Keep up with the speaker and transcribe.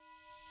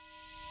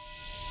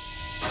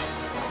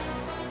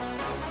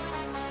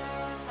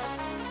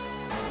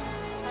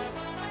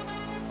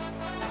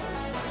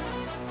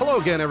Hello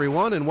again,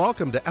 everyone, and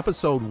welcome to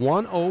episode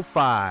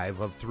 105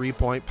 of 3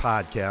 Point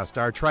Podcast.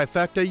 Our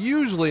trifecta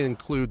usually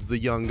includes the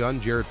young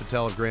gun, Jared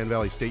Fattel of Grand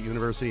Valley State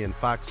University and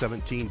Fox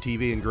 17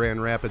 TV in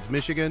Grand Rapids,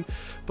 Michigan,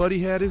 but he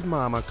had his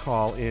mama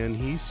call in.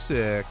 He's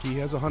sick. He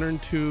has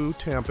 102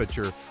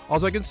 temperature.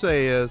 All I can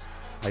say is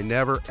I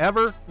never,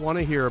 ever want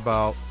to hear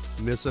about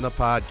missing a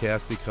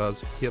podcast because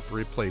hip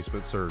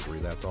replacement surgery.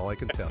 That's all I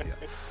can tell you.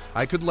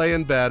 I could lay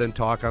in bed and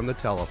talk on the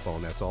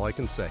telephone. That's all I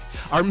can say.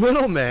 Our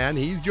middleman,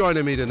 he's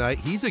joining me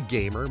tonight. He's a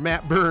gamer.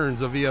 Matt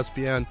Burns of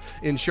ESPN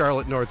in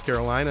Charlotte, North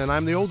Carolina. And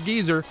I'm the old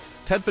geezer,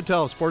 Ted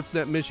Fattel of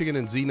Sportsnet Michigan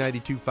and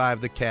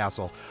Z92.5 The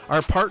Castle.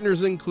 Our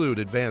partners include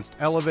Advanced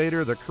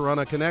Elevator, The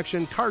Corunna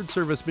Connection, Card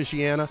Service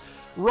Michiana,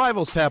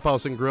 Rivals Tap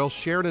House and Grill,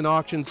 Sheridan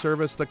Auction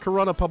Service, the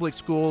Corunna Public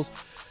Schools,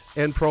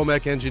 and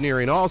Promec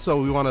Engineering.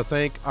 Also, we want to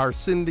thank our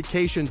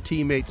syndication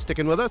teammates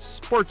sticking with us,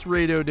 Sports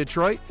Radio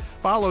Detroit.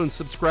 Follow and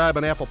subscribe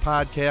on Apple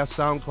Podcasts,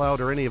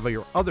 SoundCloud, or any of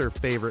your other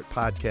favorite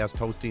podcast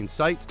hosting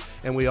sites.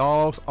 And we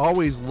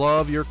always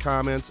love your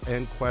comments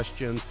and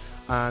questions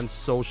on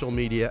social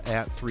media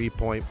at 3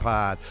 Point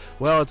Pod.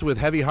 Well, it's with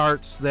heavy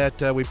hearts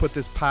that we put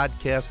this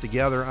podcast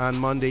together on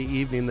Monday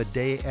evening, the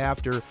day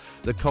after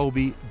the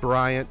Kobe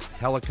Bryant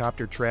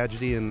helicopter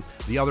tragedy and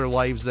the other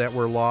lives that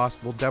were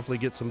lost. We'll definitely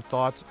get some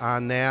thoughts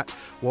on that.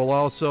 We'll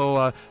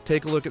also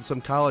take a look at some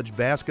college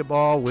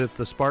basketball with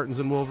the Spartans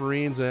and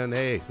Wolverines, and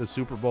hey, the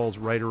Super Bowl's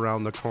right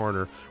around the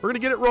corner. We're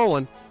going to get it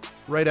rolling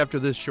right after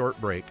this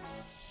short break.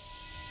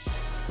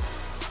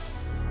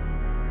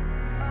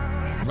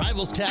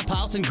 Rivals Tap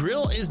House and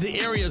Grill is the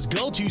area's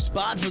go-to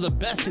spot for the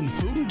best in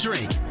food and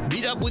drink.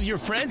 Meet up with your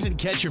friends and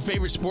catch your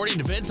favorite sporting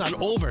events on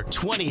over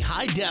 20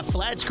 high-def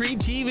flat-screen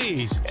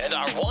TVs. And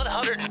our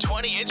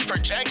 120-inch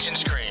projection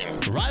screen.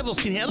 Rivals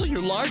can handle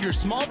your large or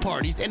small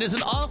parties and is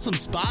an awesome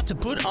spot to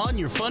put on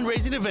your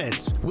fundraising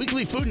events.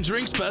 Weekly food and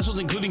drink specials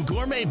including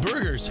gourmet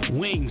burgers,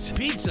 wings,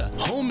 pizza,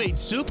 homemade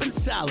soup, and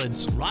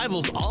salads.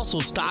 Rivals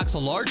also stocks a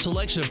large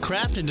selection of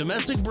craft and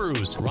domestic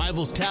brews.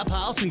 Rivals Tap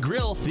House and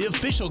Grill, the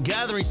official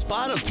gathering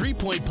spot of 3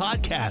 Point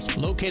Podcast,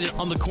 located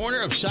on the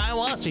corner of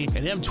Shiawassee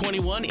and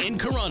M21 in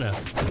Corunna.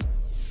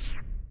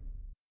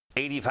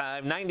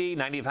 8590,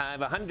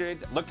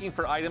 9500. Looking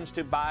for items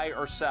to buy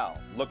or sell?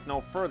 Look no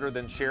further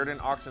than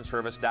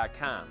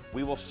SheridanAuctionService.com.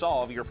 We will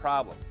solve your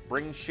problem.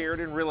 Bring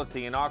Sheridan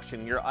Realty and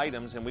auction your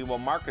items and we will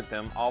market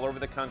them all over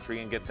the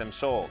country and get them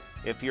sold.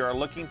 If you are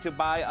looking to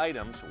buy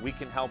items, we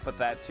can help with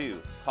that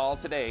too. Call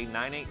today,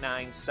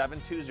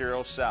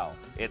 989-720-SELL.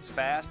 It's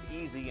fast,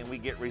 easy, and we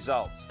get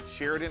results.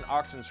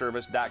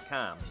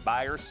 SheridanAuctionService.com.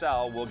 Buy or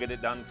sell, we'll get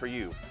it done for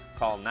you.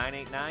 Call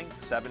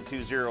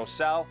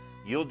 989-720-SELL.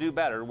 You'll do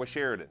better with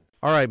Sheridan.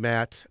 All right,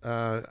 Matt.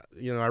 I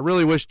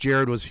really wish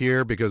Jared was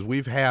here because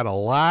we've had a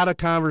lot of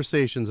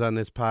conversations on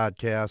this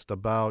podcast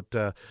about,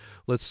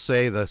 let's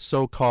say, the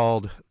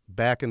so-called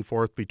back and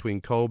forth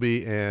between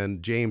Kobe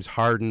and James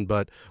Harden,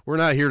 but we're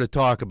not here to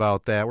talk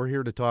about that. We're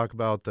here to talk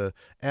about the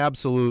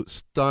absolute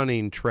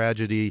stunning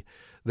tragedy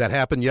that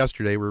happened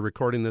yesterday. We're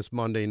recording this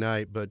Monday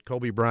night, but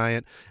Kobe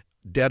Bryant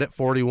dead at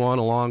 41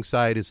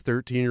 alongside his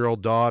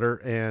 13-year-old daughter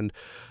and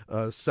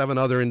 7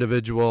 other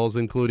individuals,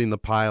 including the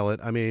pilot.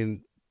 I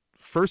mean,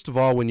 first of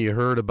all, when you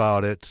heard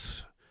about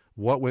it,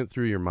 what went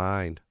through your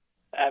mind?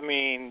 I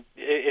mean,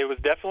 it was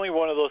definitely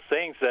one of those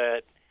things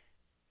that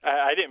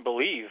I didn't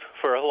believe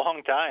for a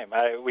long time.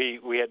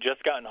 We had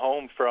just gotten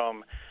home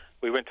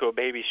we went to a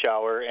baby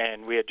shower,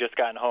 and we had just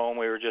gotten home.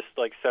 We were just,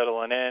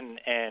 settling in,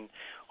 and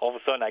all of a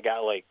sudden I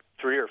got,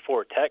 3 or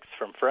 4 texts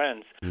from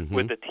friends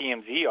with the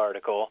TMZ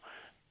article.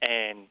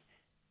 And,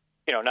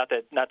 not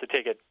to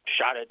take a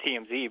shot at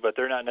TMZ, but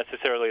they're not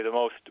necessarily the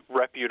most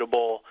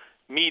reputable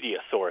media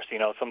source.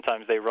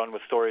 Sometimes they run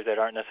with stories that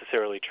aren't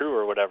necessarily true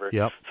or whatever.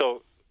 Yep.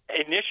 So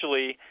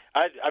initially,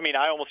 I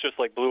almost just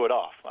blew it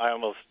off. I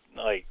almost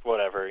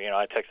whatever.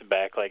 I texted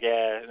back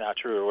not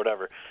true or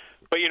whatever.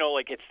 But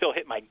it still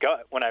hit my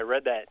gut when I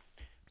read that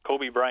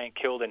Kobe Bryant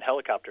killed in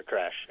helicopter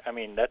crash. I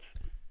mean, it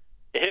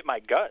hit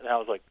my gut, and I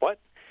was like, what?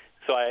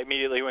 So I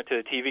immediately went to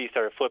the TV,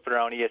 started flipping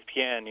around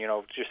ESPN,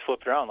 just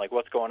flipped around,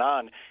 what's going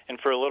on? And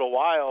for a little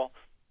while,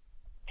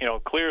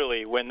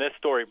 clearly when this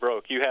story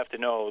broke, you have to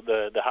know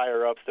the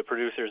higher-ups, the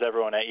producers,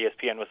 everyone at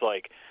ESPN was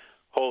like,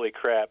 holy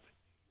crap,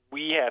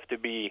 we have to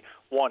be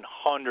 100%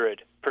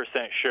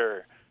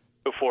 sure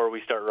before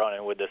we start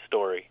running with this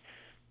story.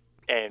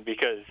 And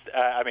because,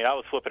 I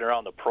was flipping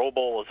around, the Pro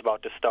Bowl was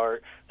about to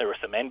start, there was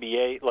some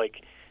NBA, I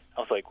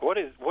was like, what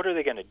are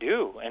they going to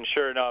do? And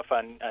sure enough,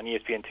 on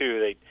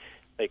ESPN2,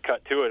 they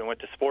cut to it and went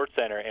to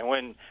SportsCenter. And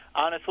when,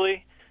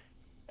 honestly,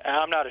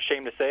 I'm not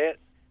ashamed to say it,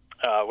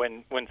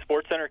 when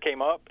SportsCenter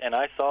came up and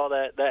I saw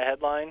that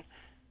headline,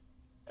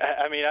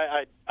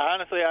 I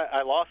honestly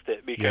lost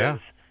it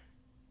because,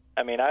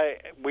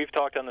 we've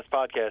talked on this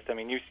podcast.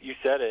 You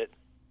said it.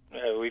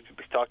 We've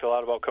talked a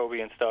lot about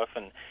Kobe and stuff,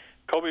 and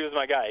Kobe was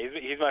my guy.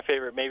 He's my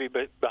favorite, maybe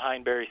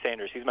behind Barry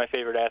Sanders. He's my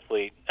favorite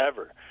athlete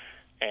ever.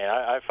 And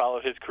I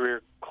followed his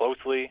career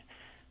closely.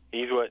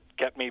 He's what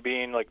kept me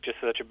being just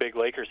such a big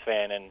Lakers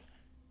fan, and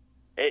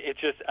it's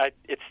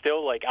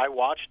still I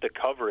watched the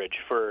coverage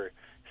for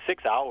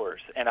 6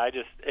 hours, and I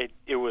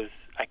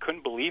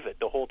couldn't believe it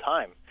the whole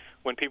time.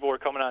 When people were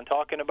coming on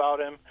talking about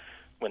him,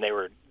 when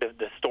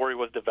the story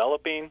was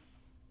developing,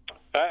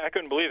 I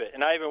couldn't believe it.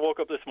 And I even woke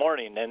up this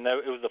morning, and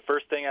it was the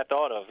first thing I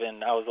thought of,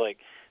 and I was like,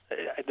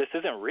 this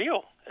isn't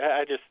real.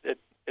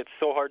 It's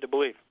so hard to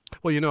believe.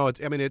 Well,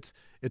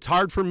 it's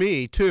hard for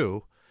me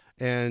too,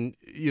 and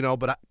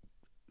but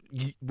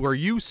where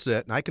you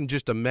sit, and I can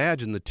just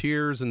imagine the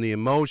tears and the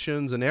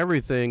emotions and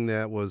everything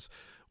that was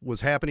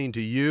happening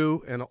to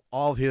you and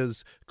all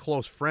his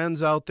close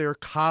friends out there,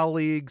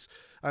 colleagues.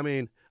 I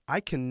mean, I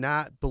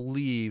cannot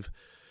believe,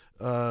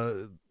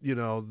 the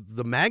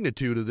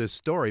magnitude of this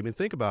story. I mean,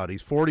 think about it.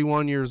 He's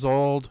 41 years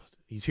old.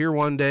 He's here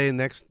one day, and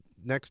next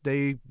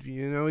day,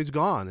 he's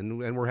gone,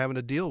 and we're having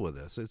to deal with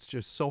this. It's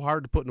just so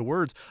hard to put into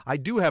words. I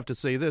do have to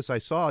say this. I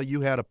saw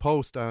you had a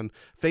post on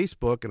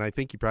Facebook, and I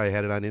think you probably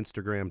had it on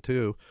Instagram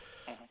too,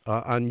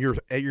 on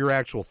your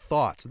actual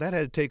thoughts. That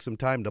had to take some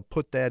time to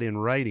put that in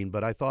writing,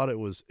 but I thought it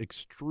was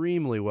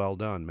extremely well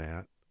done,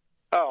 Matt.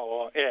 Oh,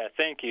 well, yeah,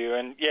 thank you.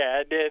 And, yeah,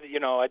 I did.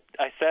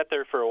 I sat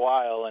there for a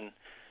while, and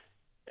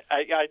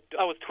I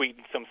was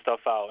tweeting some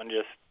stuff out and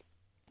just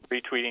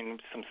retweeting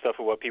some stuff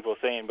of what people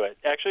are saying, but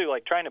actually,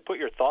 like, trying to put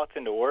your thoughts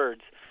into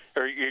words,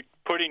 or you're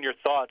putting your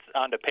thoughts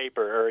onto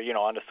paper, or,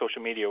 onto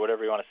social media,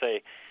 whatever you want to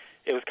say,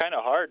 it was kind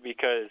of hard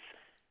because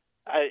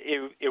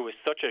it was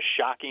such a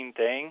shocking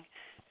thing,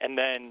 and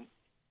then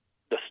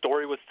the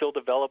story was still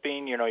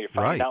developing. You're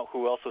finding out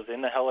who else was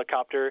in the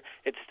helicopter.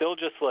 It's still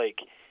just like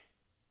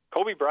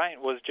Kobe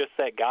Bryant was just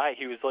that guy.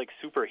 He was like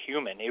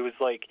superhuman. It was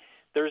like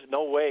there's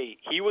no way.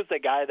 He was the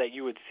guy that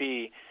you would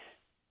see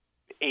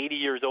 80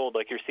 years old,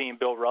 like you're seeing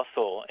Bill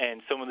Russell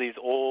and some of these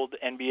old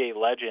NBA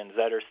legends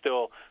that are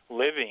still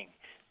living.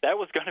 That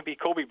was going to be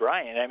Kobe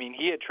Bryant. I mean,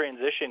 he had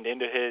transitioned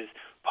into his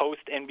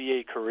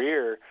post-NBA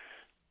career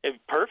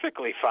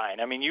perfectly fine.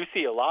 I mean, you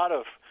see a lot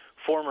of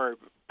former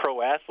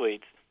pro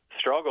athletes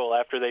struggle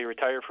after they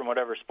retire from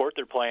whatever sport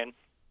they're playing.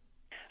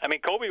 I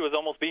mean, Kobe was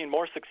almost being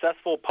more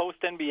successful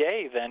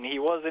post-NBA than he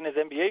was in his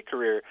NBA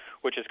career,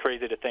 which is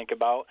crazy to think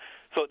about.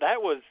 So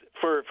that was,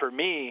 for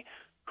me,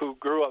 who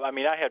grew up, I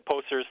mean, I had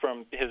posters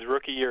from his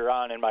rookie year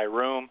on in my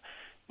room,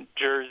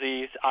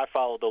 jerseys. I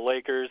followed the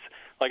Lakers.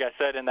 Like I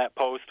said in that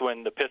post,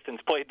 when the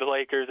Pistons played the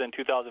Lakers in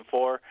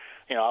 2004,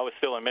 I was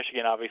still in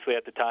Michigan, obviously,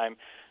 at the time.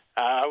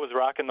 I was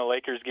rocking the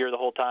Lakers gear the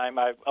whole time.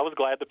 I was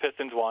glad the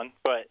Pistons won,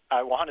 but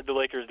I wanted the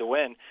Lakers to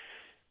win.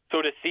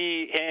 So to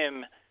see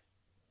him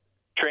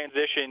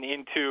transition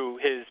into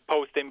his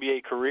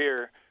post-NBA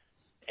career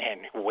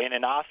and win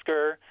an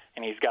Oscar,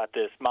 and he's got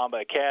this Mamba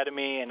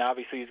Academy, and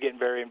obviously he's getting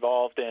very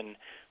involved in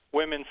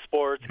women's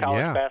sports,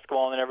 college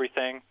basketball, and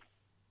everything.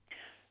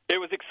 It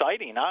was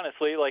exciting,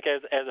 honestly. Like,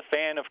 as a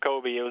fan of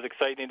Kobe, it was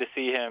exciting to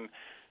see him,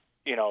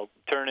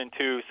 turn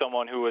into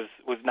someone who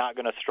was not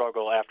going to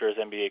struggle after his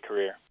NBA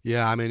career.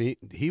 Yeah, I mean,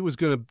 he was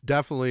going to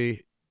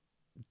definitely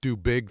do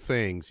big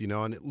things,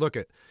 and look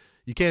at,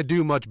 you can't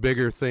do much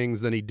bigger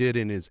things than he did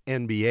in his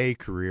NBA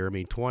career. I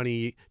mean,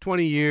 20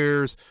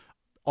 years,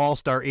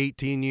 All-Star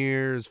 18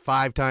 years,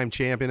 5-time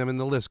champion. I mean,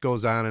 the list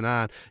goes on and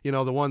on.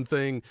 The one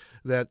thing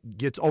that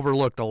gets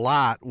overlooked a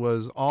lot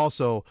was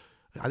also,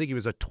 I think he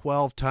was a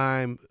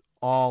 12-time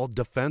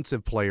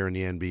all-defensive player in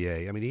the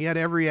NBA. I mean, he had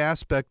every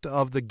aspect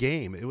of the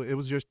game. It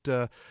was just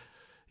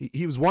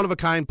he was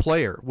one-of-a-kind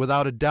player,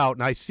 without a doubt.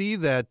 And I see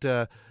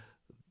that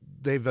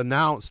they've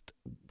announced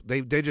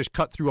they just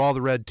cut through all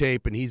the red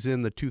tape, and he's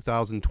in the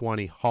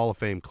 2020 Hall of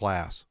Fame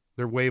class.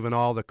 They're waving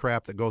all the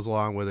crap that goes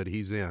along with it.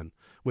 He's in,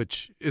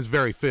 which is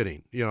very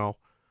fitting,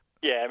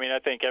 Yeah, I mean, I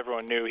think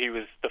everyone knew he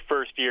was the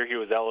first year he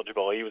was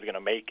eligible, he was going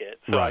to make it.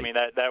 So, right. I mean,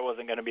 that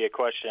wasn't going to be a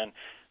question.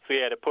 So,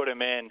 you had to put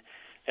him in.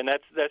 And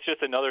that's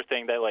just another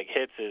thing that, like,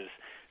 hits is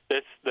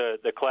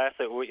the class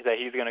that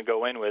he's going to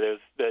go in with is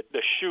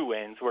the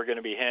shoe-ins were going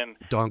to be him,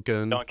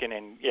 Duncan,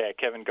 and,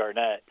 Kevin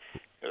Garnett.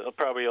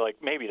 Probably, like,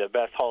 maybe the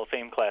best Hall of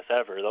Fame class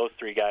ever, those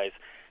three guys.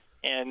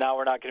 And now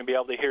we're not going to be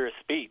able to hear his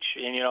speech.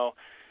 And,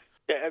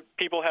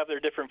 people have their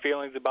different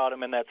feelings about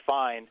him, and that's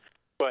fine.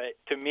 But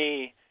to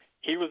me,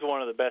 he was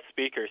one of the best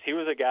speakers. He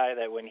was a guy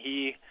that when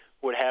he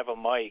would have a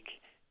mic,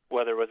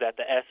 whether it was at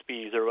the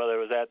ESPYs or whether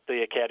it was at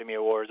the Academy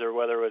Awards or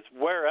whether it was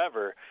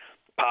wherever,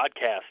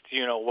 podcast,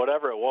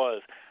 whatever it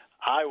was,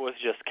 I was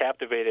just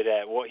captivated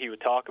at what he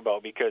would talk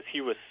about because he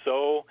was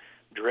so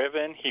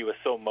driven, he was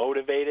so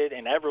motivated,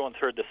 and everyone's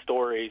heard the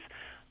stories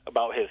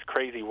about his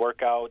crazy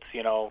workouts,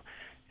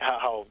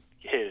 how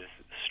his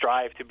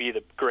strive to be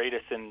the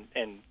greatest in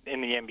the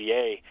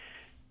NBA.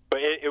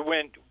 But it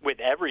went with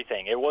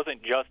everything. It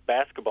wasn't just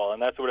basketball,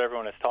 and that's what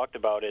everyone has talked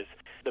about is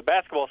the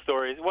basketball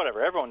stories,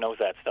 whatever. Everyone knows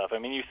that stuff. I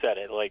mean, you said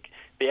it, like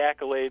the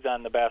accolades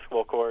on the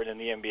basketball court in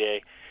the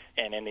NBA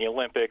and in the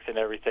Olympics and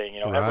everything.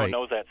 Right. Everyone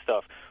knows that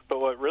stuff. But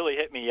what really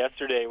hit me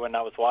yesterday when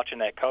I was watching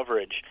that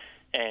coverage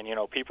and,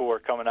 people were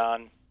coming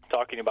on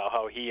talking about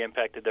how he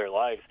impacted their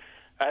lives,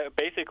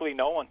 basically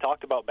no one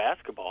talked about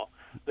basketball.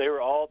 They were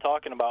all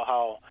talking about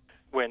how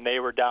when they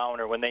were down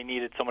or when they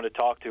needed someone to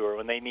talk to or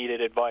when they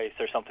needed advice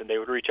or something, they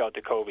would reach out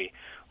to Kobe.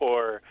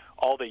 Or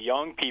all the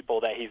young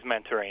people that he's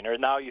mentoring. Or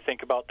now you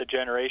think about the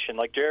generation,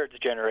 like Jared's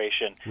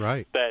generation,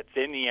 right, that's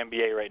in the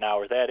NBA right now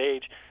or that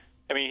age.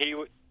 I mean,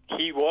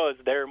 he was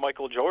their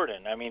Michael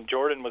Jordan. I mean,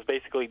 Jordan was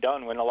basically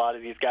done when a lot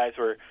of these guys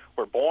were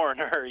born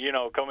or,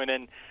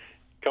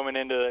 coming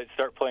in to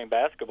start playing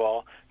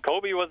basketball.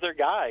 Kobe was their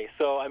guy.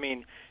 So, I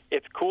mean,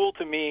 it's cool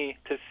to me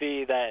to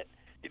see that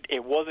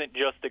it wasn't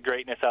just the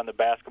greatness on the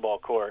basketball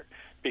court,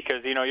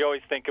 because you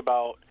always think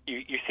about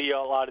you see a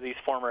lot of these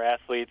former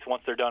athletes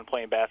once they're done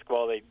playing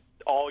basketball,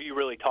 all you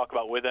really talk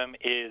about with them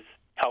is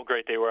how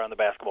great they were on the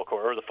basketball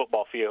court or the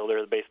football field or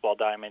the baseball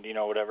diamond,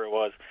 whatever it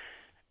was.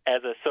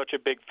 As such a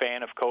big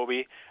fan of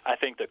Kobe, I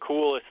think the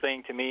coolest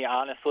thing to me,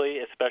 honestly,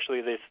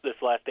 especially this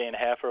last day and a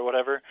half or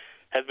whatever,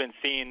 has been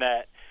seeing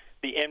that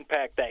the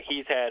impact that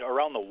he's had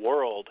around the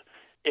world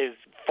is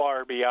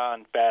far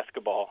beyond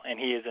basketball, and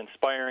he is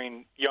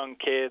inspiring young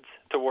kids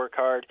to work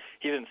hard.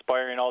 He's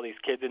inspiring all these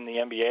kids in the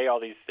NBA, all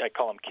these, I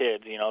call them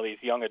kids, these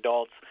young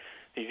adults,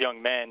 these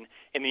young men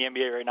in the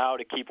NBA right now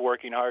to keep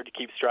working hard, to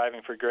keep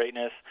striving for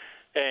greatness.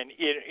 And,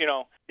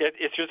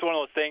 it's just one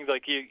of those things,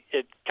 like,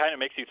 it kind of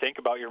makes you think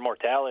about your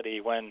mortality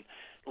when,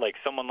 like,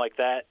 someone like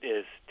that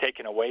is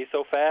taken away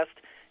so fast,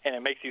 and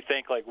it makes you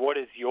think, like, what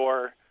is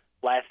your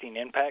lasting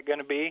impact going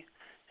to be?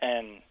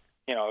 And,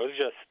 it was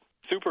just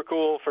super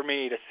cool for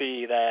me to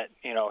see that,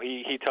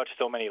 he touched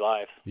so many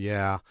lives.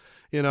 Yeah.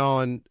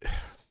 And,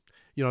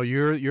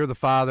 you're the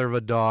father of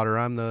a daughter.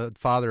 I'm the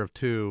father of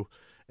two.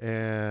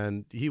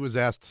 And he was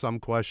asked some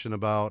question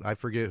about, I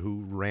forget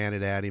who ran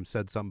it at him,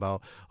 said something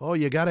about, oh,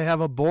 you got to have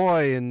a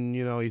boy. And,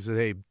 he said,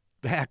 hey,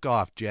 back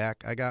off,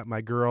 Jack. I got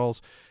my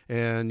girls.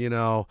 And,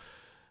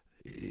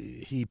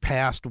 he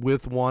passed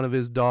with one of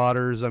his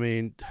daughters. I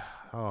mean,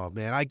 oh,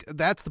 man,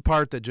 that's the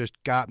part that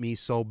just got me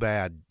so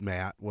bad,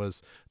 Matt,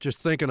 was just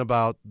thinking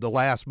about the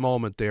last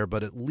moment there,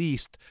 but at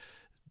least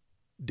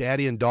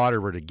daddy and daughter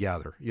were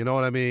together. You know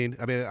what I mean?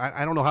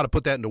 I don't know how to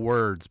put that into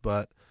words,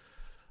 but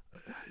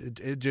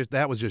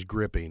that was just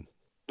gripping.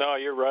 No,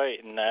 you're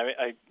right. And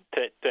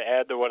to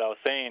add to what I was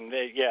saying,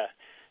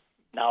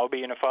 now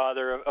being a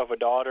father of a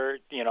daughter,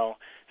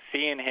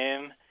 seeing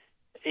him,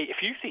 if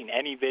you've seen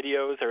any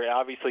videos, or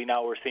obviously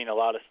now we're seeing a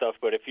lot of stuff,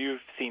 but if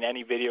you've seen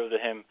any videos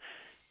of him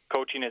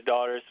coaching his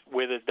daughters,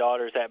 with his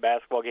daughters at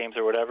basketball games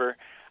or whatever,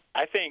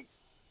 I think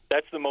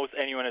that's the most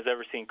anyone has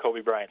ever seen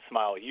Kobe Bryant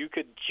smile. You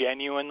could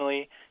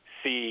genuinely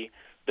see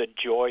the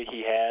joy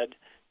he had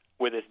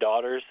with his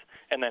daughters,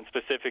 and then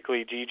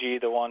specifically Gigi,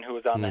 the one who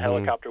was on the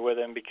helicopter with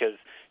him, because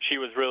she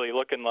was really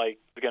looking like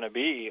going to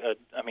be a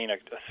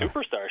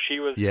superstar. She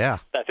was,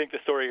 I think the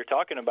story you're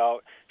talking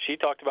about, she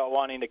talked about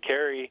wanting to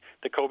carry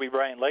the Kobe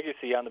Bryant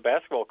legacy on the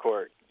basketball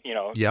court,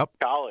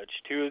 college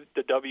to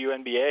the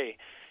WNBA.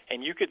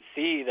 And you could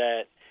see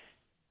that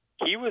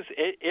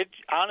it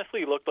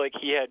honestly looked like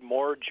he had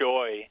more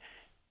joy,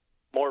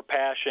 more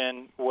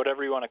passion,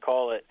 whatever you want to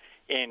call it,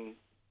 in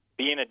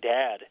being a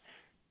dad,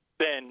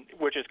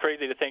 which is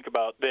crazy to think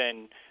about,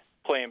 than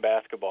playing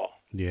basketball.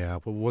 Yeah,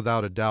 well,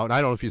 without a doubt. I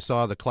don't know if you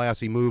saw the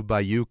classy move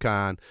by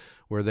UConn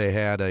where they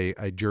had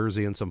a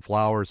jersey and some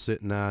flowers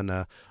sitting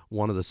on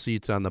one of the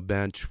seats on the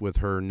bench with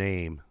her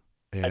name.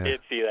 Yeah. I did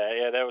see that.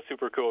 Yeah, that was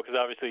super cool because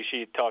obviously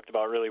she talked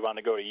about really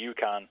wanting to go to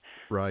UConn.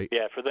 Right.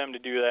 Yeah, for them to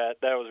do that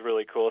was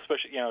really cool.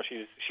 Especially,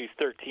 she's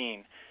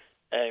 13.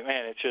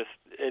 Man,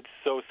 it's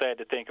so sad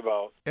to think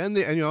about. And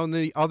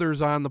the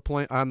others on the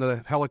plane, on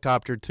the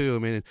helicopter too. I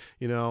mean,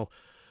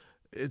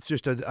 it's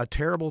just a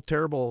terrible,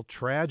 terrible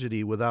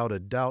tragedy without a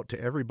doubt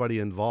to everybody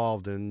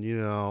involved. And,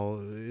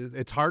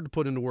 it's hard to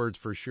put into words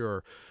for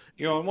sure.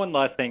 And one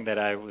last thing that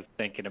I was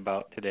thinking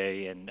about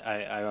today, and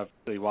I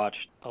obviously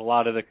watched a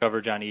lot of the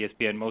coverage on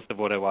ESPN. Most of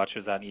what I watched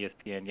was on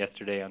ESPN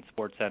yesterday on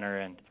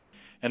SportsCenter,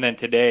 and then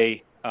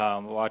today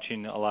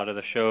watching a lot of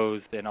the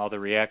shows and all the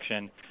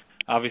reaction.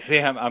 Obviously,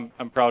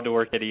 I'm proud to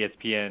work at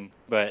ESPN,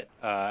 but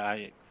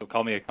so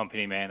call me a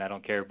company man. I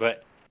don't care,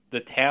 but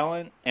the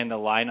talent and the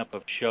lineup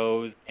of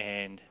shows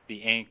and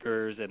the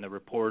anchors and the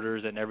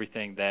reporters and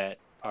everything that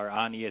are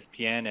on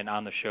ESPN and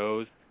on the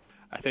shows,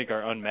 I think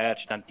are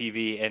unmatched on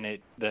TV, and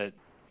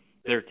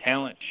their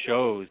talent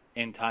shows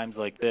in times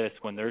like this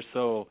when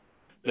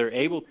they're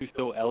able to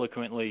so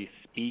eloquently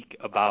speak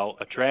about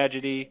a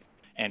tragedy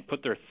and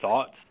put their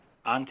thoughts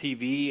on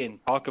TV and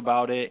talk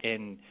about it.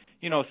 And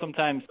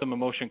sometimes some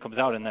emotion comes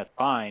out, and that's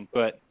fine,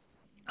 but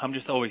I'm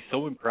just always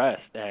so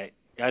impressed at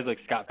guys like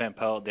Scott Van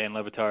Pelt, Dan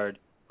Le Batard,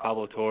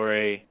 Pablo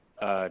Torre,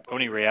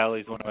 Tony Reale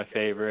is one of my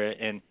favorite,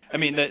 and I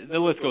mean the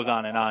list goes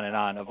on and on and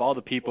on of all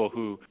the people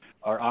who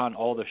are on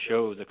all the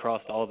shows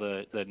across all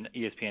the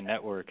ESPN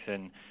networks,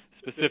 and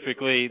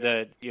specifically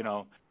the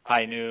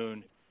High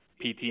Noon,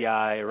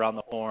 PTI, Around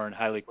the Horn,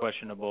 Highly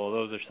Questionable.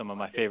 Those are some of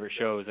my favorite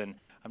shows, and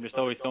I'm just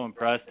always so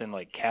impressed and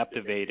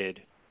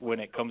captivated when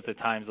it comes to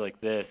times like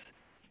this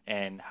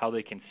and how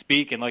they can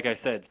speak, and like I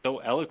said, so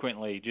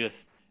eloquently.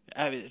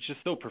 It's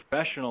just so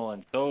professional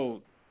and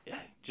so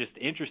just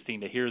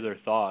interesting to hear their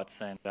thoughts.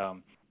 And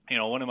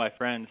one of my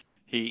friends,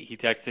 he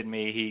texted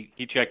me.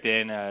 He checked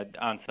in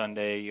on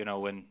Sunday. You know,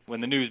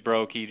 when the news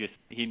broke,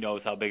 he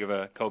knows how big of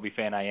a Kobe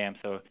fan I am.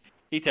 So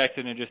he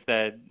texted and just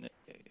said,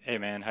 "Hey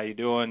man, how you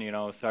doing? You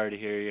know, sorry to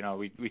hear. You know,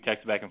 we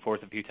texted back and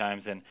forth a few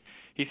times, and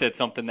he said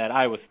something that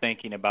I was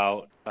thinking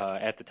about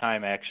at the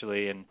time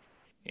actually, and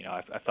you know,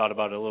 I thought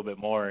about it a little bit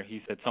more.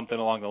 He said something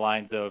along the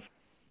lines of,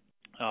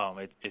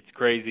 it's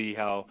crazy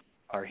how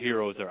our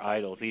heroes are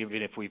idols,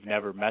 even if we've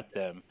never met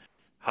them,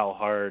 how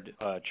hard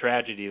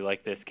tragedy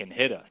like this can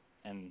hit us.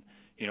 And,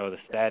 you know, the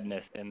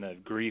sadness and the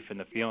grief and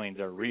the feelings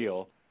are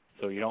real,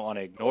 so you don't want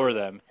to ignore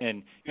them.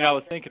 And, you know, I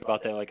was thinking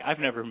about that. Like, I've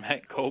never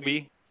met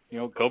Kobe. You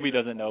know, Kobe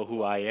doesn't know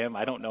who I am.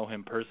 I don't know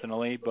him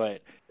personally,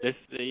 but this,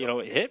 you know,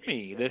 it hit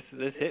me.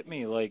 This hit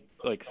me like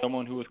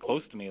someone who was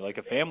close to me, like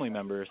a family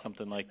member or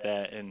something like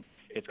that. And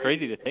it's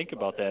crazy to think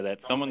about that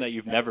someone that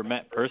you've never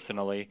met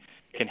personally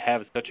can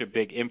have such a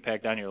big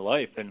impact on your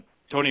life. And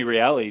Tony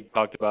Reale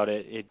talked about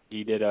it.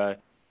 He did a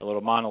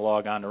little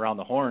monologue on Around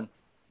the Horn,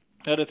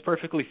 that it's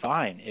perfectly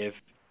fine if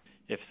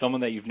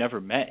someone that you've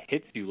never met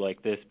hits you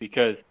like this,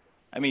 because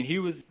I mean,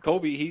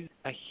 Kobe, he's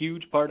a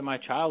huge part of my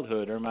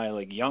childhood or my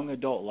like young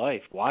adult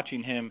life.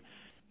 Watching him,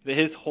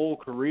 his whole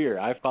career,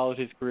 I followed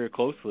his career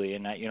closely,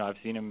 and I've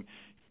seen him,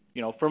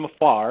 you know, from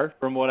afar,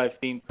 from what I've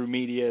seen through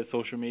media,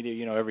 social media,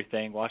 you know,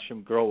 everything, watched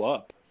him grow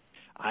up.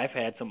 I've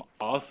had some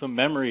awesome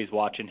memories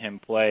watching him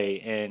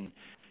play and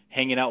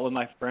hanging out with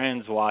my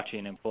friends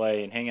watching him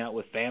play and hanging out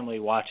with family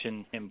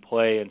watching him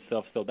play and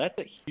stuff. So that's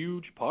a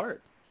huge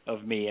part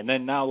of me. And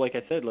then now, like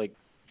I said, like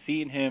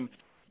seeing him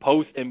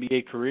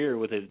post-NBA career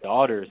with his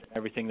daughters and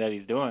everything that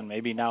he's doing,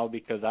 maybe now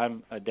because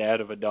I'm a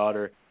dad of a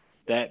daughter,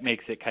 that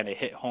makes it kind of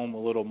hit home a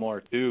little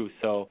more too.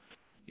 So,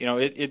 you know,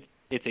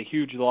 it's a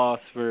huge loss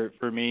for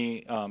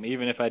me,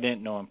 even if I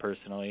didn't know him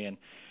personally. And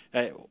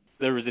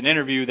there was an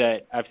interview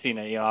that I've seen,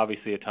 you know,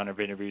 obviously a ton of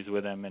interviews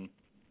with him, and,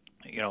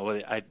 you know,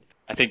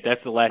 I think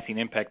that's the lasting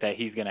impact that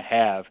he's going to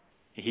have.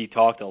 He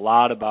talked a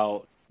lot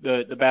about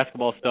the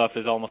basketball stuff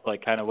is almost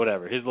like kind of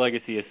whatever. His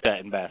legacy is set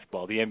in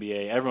basketball. The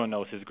NBA, everyone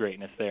knows his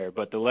greatness there.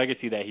 But the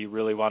legacy that he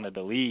really wanted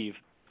to leave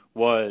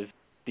was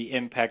the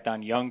impact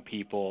on young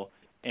people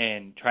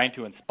and trying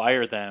to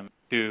inspire them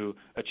to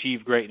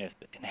achieve greatness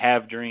and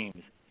have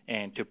dreams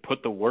and to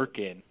put the work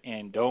in,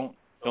 and don't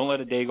let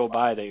a day go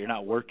by that you're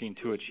not working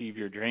to achieve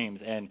your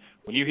dreams. And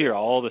when you hear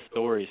all the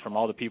stories from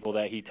all the people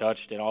that he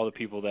touched and all the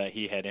people that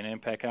he had an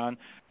impact on,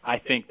 I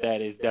think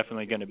that is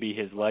definitely going to be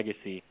his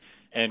legacy.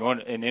 And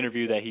an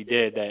interview that he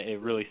did that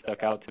it really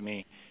stuck out to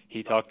me,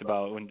 he talked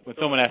about when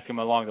someone asked him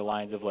along the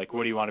lines of like,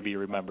 what do you want to be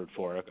remembered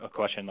for, a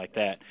question like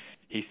that,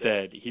 he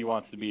said he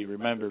wants to be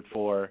remembered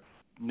for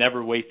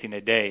never wasting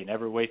a day,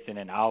 never wasting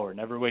an hour,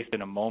 never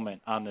wasting a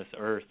moment on this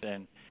earth.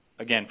 And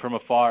again, from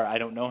afar, I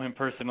don't know him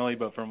personally,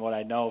 but from what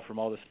I know, from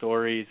all the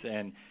stories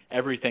and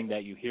everything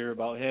that you hear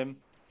about him,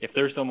 if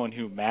there's someone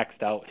who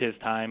maxed out his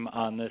time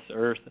on this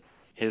earth,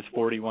 his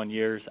 41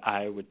 years,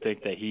 I would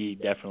think that he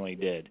definitely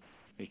did,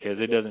 because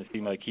it doesn't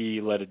seem like he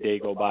let a day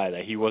go by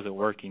that he wasn't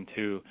working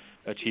to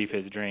achieve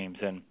his dreams.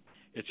 And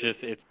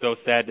it's so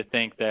sad to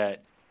think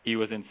that he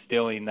was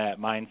instilling that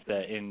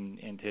mindset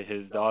into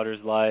his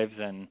daughters' lives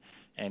and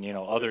you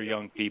know, other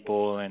young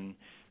people, and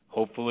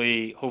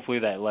hopefully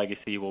that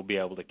legacy will be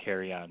able to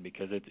carry on,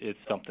 because it's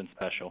something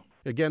special.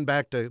 Again,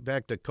 back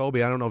to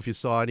Kobe, I don't know if you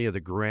saw any of the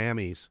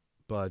Grammys,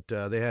 but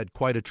they had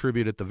quite a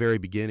tribute at the very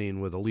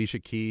beginning with Alicia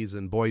Keys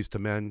and Boyz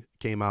II Men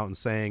came out and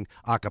sang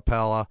a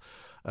cappella.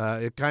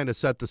 It kind of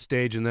set the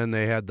stage, and then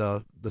they had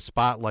the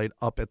spotlight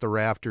up at the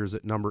rafters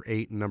at number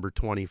 8 and number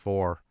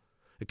 24.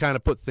 It kind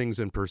of put things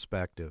in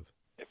perspective.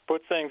 It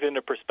puts things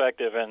into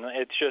perspective, and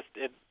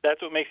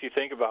that's what makes you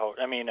think about.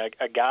 I mean,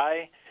 a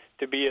guy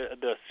to be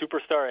the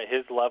superstar at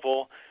his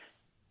level,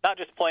 not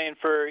just playing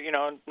for, you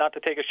know, not to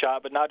take a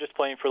shot, but not just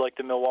playing for like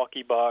the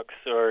Milwaukee Bucks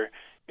or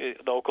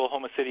the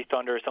Oklahoma City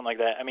Thunder or something like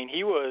that. I mean,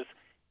 he was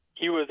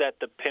at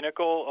the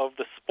pinnacle of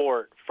the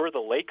sport for the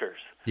Lakers.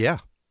 Yeah.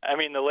 I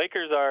mean, the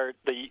Lakers they're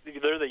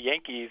the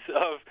Yankees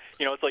of,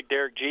 you know, it's like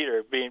Derek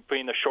Jeter being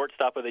the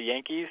shortstop of the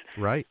Yankees.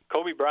 Right.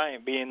 Kobe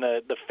Bryant being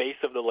the face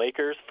of the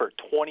Lakers for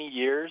 20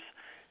 years.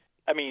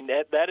 I mean,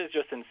 that is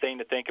just insane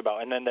to think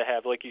about. And then to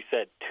have, like you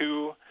said,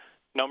 2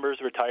 numbers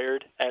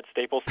retired at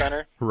Staples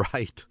Center.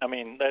 Right. I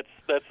mean,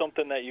 that's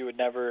something that you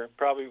would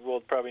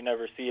probably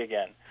never see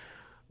again.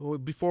 Well,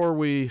 before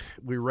we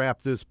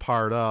wrap this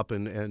part up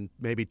and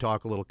maybe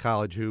talk a little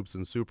college hoops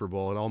and Super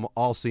Bowl, it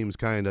all seems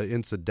kind of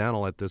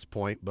incidental at this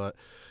point, but,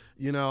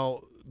 you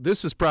know,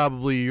 this is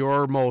probably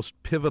your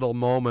most pivotal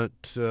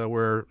moment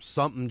where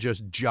something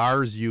just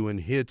jars you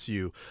and hits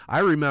you. I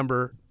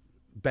remember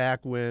back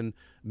when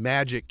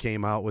Magic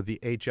came out with the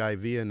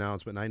HIV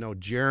announcement. I know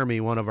Jeremy,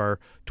 one of our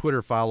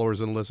Twitter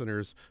followers and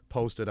listeners,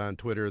 posted on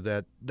Twitter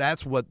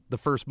that's what the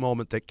first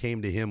moment that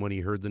came to him when he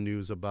heard the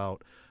news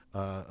about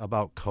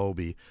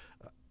Kobe.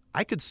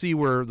 I could see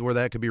where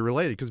that could be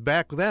related, because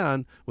back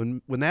then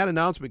when that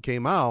announcement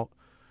came out,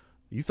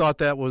 you thought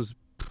that was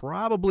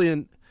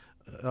probably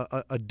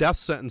a death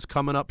sentence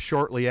coming up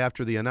shortly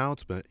after the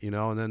announcement, you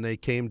know, and then they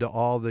came to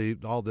all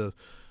the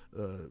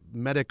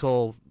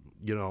medical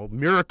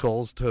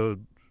miracles to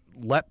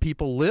let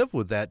people live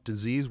with that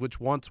disease, which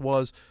once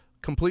was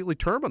completely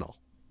terminal.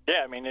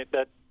 Yeah, I mean,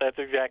 that's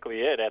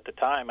exactly it at the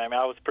time. I mean,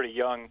 I was pretty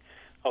young.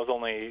 I was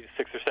only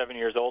 6 or 7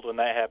 years old when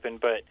that happened,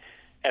 but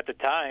at the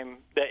time,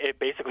 it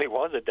basically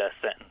was a death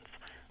sentence.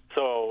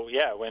 So,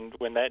 yeah,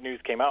 when that news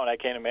came out, I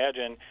can't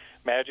imagine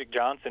Magic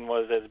Johnson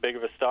was as big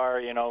of a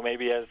star,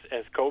 maybe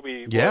as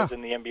Kobe was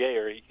in the NBA,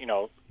 or,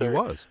 he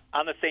was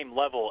on the same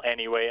level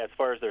anyway as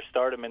far as their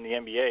stardom in the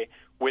NBA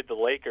with the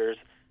Lakers.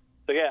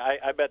 So, yeah,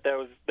 I bet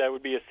that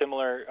would be a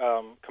similar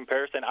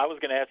comparison. I was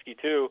going to ask you,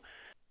 too,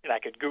 and I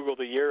could Google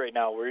the year right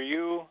now. Were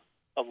you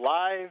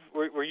alive?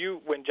 Were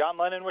you when John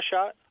Lennon was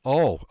shot?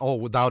 Oh,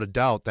 without a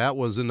doubt. That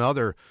was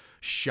another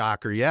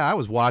shocker. Yeah, I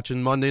was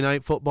watching Monday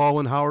Night Football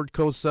when Howard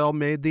Cosell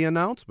made the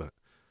announcement.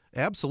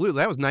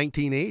 Absolutely. That was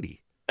 1980.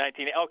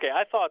 Okay,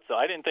 I thought so.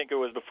 I didn't think it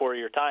was before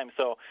your time.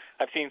 So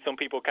I've seen some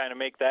people kind of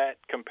make that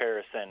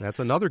comparison. That's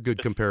another good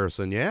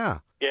comparison, yeah.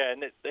 Yeah,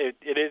 and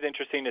it is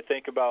interesting to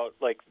think about,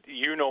 like,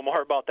 you know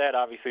more about that,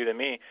 obviously, than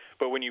me,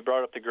 but when you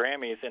brought up the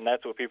Grammys, and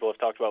that's what people have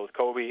talked about with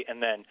Kobe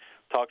and then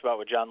talked about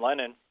with John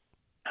Lennon,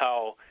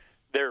 how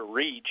their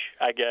reach,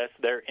 I guess,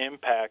 their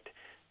impact,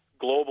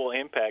 global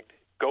impact,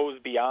 goes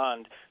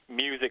beyond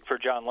music for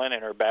John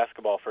Lennon or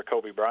basketball for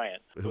Kobe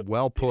Bryant.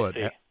 Well put.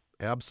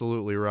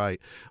 Absolutely right.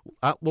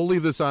 We'll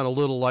leave this on a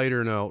little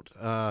lighter note.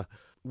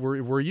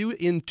 Were you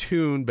in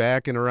tune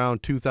back in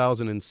around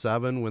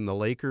 2007 when the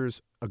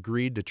Lakers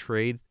agreed to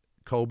trade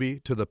Kobe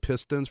to the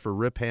Pistons for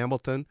Rip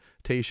Hamilton,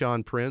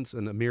 Tayshaun Prince,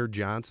 and Amir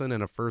Johnson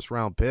and a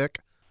first-round pick?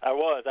 I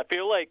was. I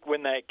feel like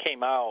when that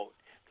came out,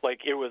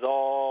 like, it was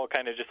all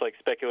kind of just like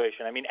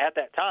speculation. I mean, at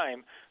that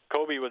time,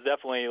 Kobe was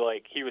definitely,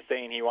 like, he was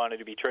saying he wanted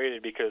to be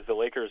traded because the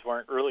Lakers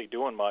weren't really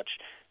doing much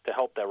to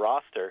help that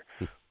roster.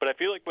 But I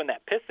feel like when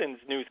that Pistons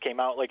news came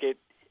out, like, it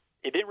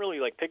didn't really,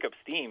 like, pick up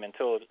steam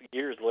until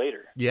years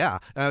later. Yeah.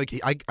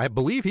 I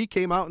believe he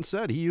came out and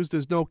said he used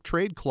his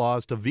no-trade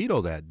clause to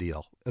veto that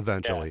deal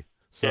eventually.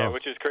 Yeah,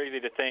 which is crazy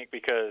to think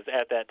because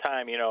at that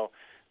time,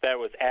 that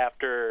was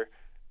after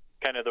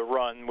kind of the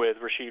run with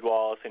Rasheed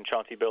Wallace and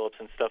Chauncey Billups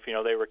and stuff.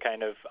 They were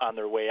kind of on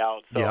their way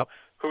out. So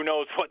who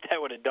knows what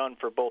that would have done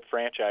for both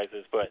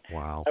franchises. But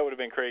wow, that would have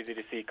been crazy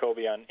to see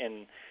Kobe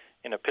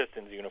in a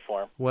Pistons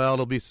uniform. Well,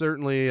 it'll be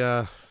certainly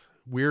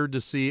weird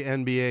to see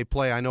NBA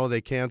play. I know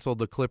they canceled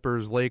the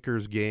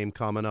Clippers-Lakers game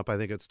coming up. I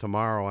think it's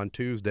tomorrow on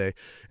Tuesday,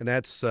 and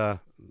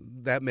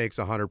that makes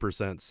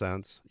 100%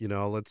 sense.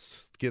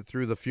 Let's get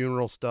through the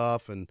funeral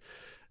stuff and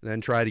then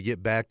try to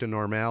get back to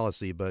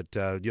normalcy. But,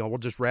 we'll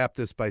just wrap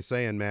this by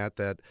saying, Matt,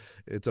 that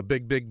it's a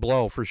big, big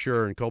blow for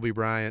sure. And Kobe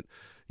Bryant,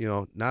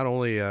 not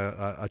only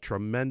a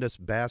tremendous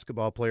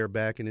basketball player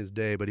back in his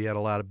day, but he had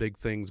a lot of big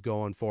things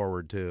going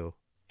forward, too.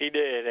 He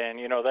did, and,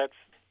 that's,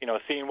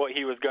 seeing what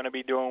he was going to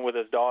be doing with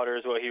his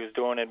daughters, what he was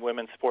doing in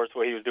women's sports,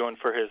 what he was doing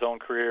for his own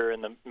career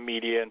in the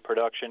media and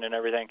production and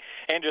everything,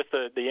 and just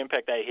the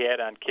impact that he had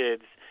on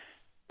kids,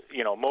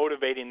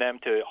 motivating them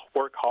to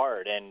work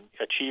hard and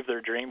achieve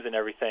their dreams and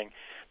everything.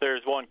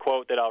 There's one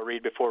quote that I'll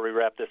read before we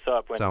wrap this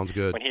up. Sounds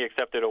good. When he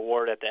accepted an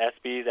award at the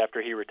ESPYs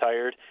after he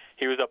retired,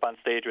 he was up on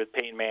stage with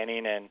Peyton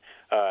Manning and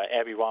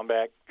Abby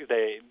Wambach.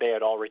 They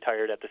had all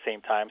retired at the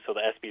same time, so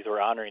the ESPYs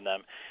were honoring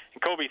them.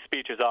 And Kobe's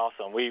speech is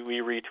awesome. We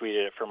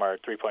retweeted it from our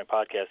 3 Point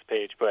Podcast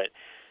page, but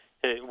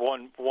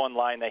one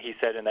line that he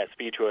said in that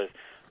speech was,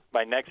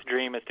 "My next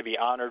dream is to be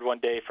honored one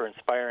day for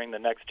inspiring the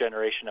next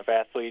generation of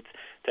athletes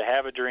to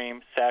have a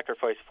dream,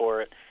 sacrifice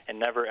for it, and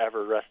never,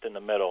 ever rest in the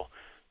middle."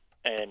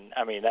 And,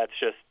 I mean, that's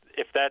just,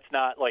 if that's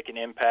not like an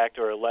impact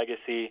or a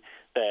legacy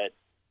that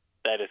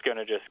is going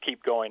to just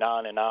keep going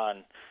on and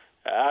on,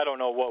 I don't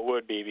know what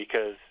would be,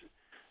 because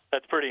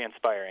that's pretty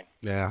inspiring.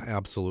 Yeah,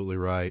 absolutely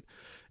right.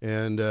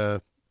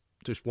 And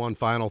just one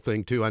final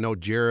thing, too. I know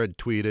Jared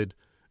tweeted,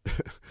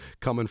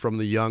 coming from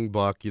the young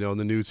buck, the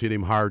news hit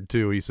him hard,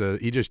 too. He said,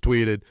 he just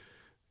tweeted,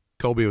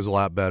 Kobe was a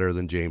lot better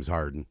than James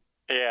Harden.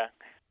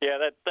 Yeah,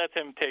 that's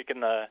him taking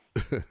the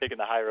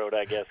high road,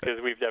 I guess,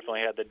 because we've definitely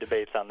had the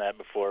debates on that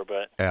before.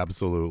 But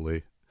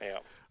absolutely. Yeah.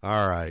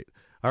 All right.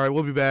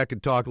 We'll be back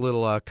and talk a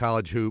little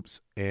college hoops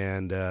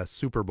and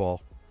Super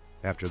Bowl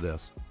after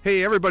this.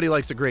 Hey, everybody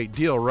likes a great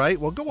deal, right?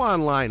 Well, go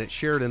online at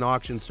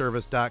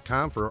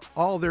SheridanAuctionService.com for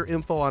all their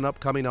info on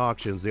upcoming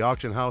auctions. The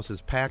auction house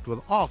is packed with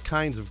all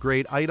kinds of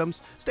great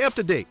items. Stay up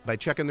to date by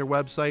checking their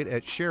website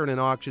at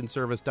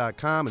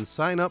SheridanAuctionService.com and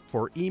sign up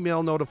for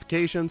email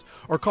notifications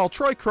or call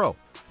Troy Crow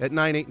at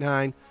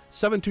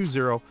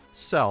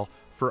 989-720-SELL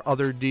for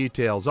other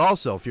details.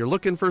 Also, if you're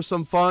looking for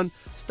some fun,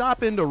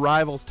 stop into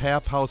Rivals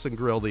Tap House and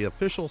Grill, the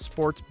official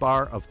sports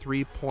bar of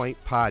 3 Point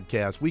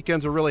Podcast.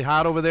 Weekends are really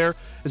hot over there,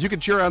 as you can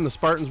cheer on the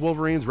Spartans,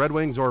 Wolverines, Red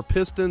Wings, or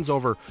Pistons.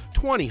 Over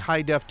 20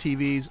 high-def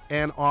TVs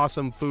and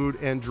awesome food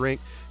and drink.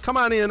 Come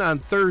on in on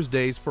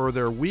Thursdays for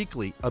their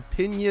weekly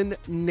Opinion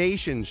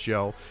Nation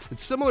show.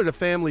 It's similar to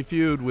Family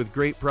Feud with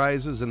great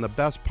prizes, and the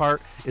best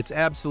part, it's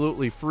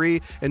absolutely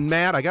free. And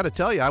Matt, I got to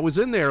tell you, I was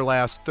in there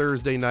last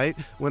Thursday night,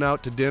 went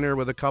out to dinner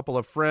with a couple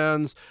of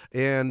friends,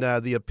 and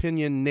the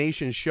Opinion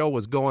Nation show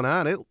was going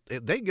on,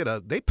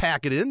 they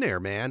pack it in there,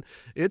 man.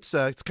 It's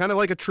kind of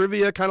like a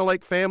trivia, kind of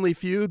like Family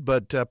Feud,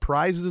 but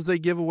prizes they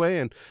give away,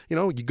 and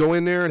you go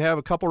in there and have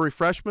a couple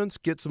refreshments,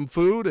 get some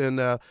food,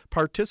 and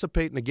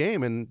participate in the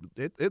game, and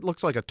it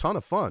looks like a ton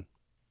of fun.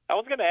 I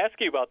was going to ask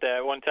you about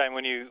that one time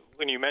when you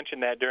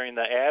mentioned that during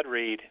the ad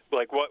read,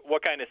 like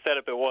what kind of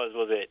setup it was.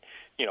 Was it,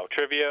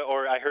 trivia,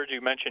 or I heard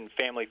you mention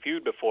Family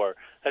Feud before.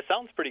 That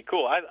sounds pretty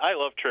cool. I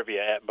love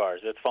trivia at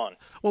bars. It's fun.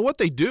 Well, what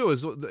they do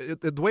is,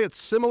 the way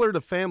it's similar to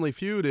Family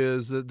Feud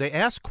is that they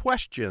ask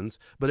questions,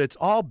 but it's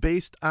all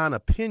based on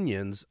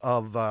opinions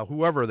of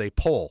whoever they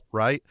poll,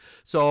 right?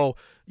 So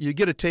you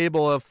get a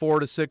table of 4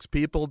 to 6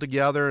 people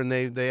together, and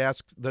they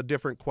ask the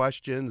different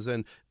questions,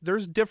 and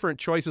there's different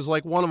choices.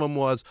 Like one of them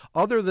was,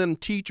 other than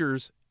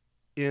teachers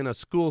in a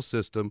school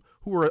system,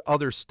 who are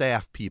other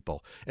staff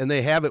people? And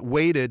they have it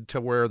weighted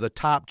to where the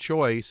top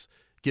choice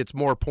gets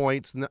more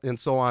points, and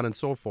so on and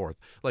so forth.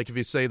 Like if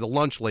you say the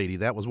lunch lady,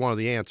 that was one of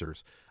the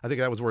answers. I think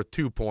that was worth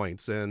 2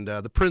 points, and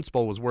the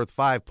principal was worth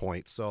 5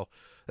 points. So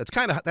that's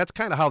kind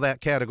of how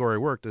that category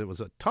worked, and it was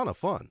a ton of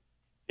fun.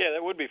 Yeah,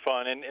 that would be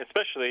fun, and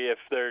especially if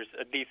there's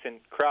a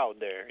decent crowd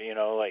there.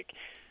 Like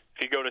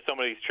if you go to some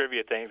of these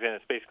trivia things and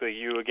it's basically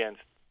you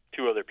against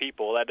 2 other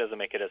people, that doesn't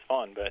make it as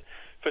fun. But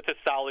if it's a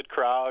solid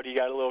crowd, you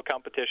got a little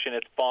competition,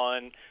 it's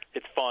fun,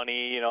 it's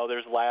funny,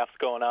 there's laughs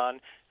going on.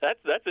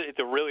 It's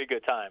a really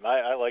good time.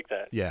 I like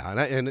that. Yeah,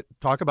 and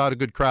talk about a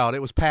good crowd.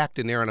 It was packed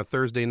in there on a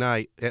Thursday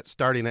night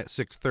starting at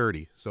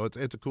 6:30, so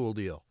it's a cool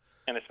deal.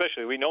 And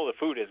especially, we know the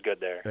food is good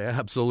there. Yeah,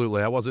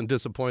 absolutely. I wasn't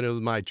disappointed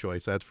with my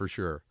choice, that's for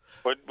sure.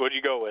 What'd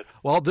you go with?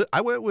 Well,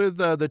 I went with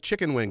the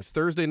chicken wings.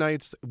 Thursday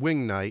night's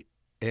wing night,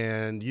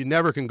 and you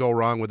never can go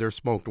wrong with their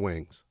smoked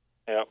wings.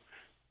 Yep.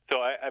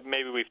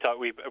 So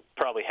we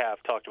probably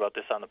have talked about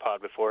this on the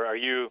pod before. Are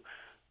you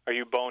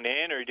bone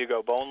in, or do you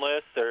go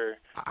boneless? Or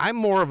I'm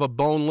more of a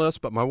boneless,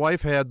 but my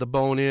wife had the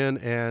bone in,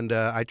 and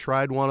I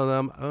tried one of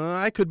them.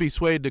 I could be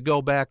swayed to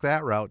go back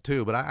that route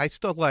too, but I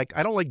still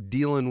I don't like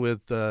dealing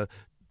with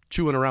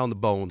chewing around the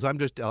bones. I'm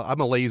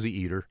a lazy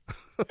eater.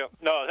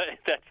 No,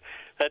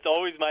 that's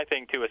always my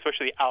thing too,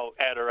 especially out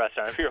at a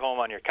restaurant. If you're home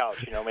on your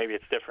couch, maybe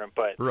it's different,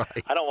 but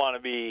right. I don't want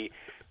to be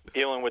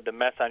dealing with the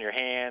mess on your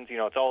hands.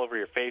 It's all over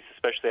your face,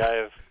 especially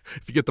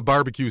if you get the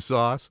barbecue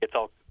sauce. It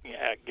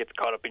gets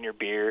caught up in your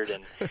beard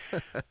and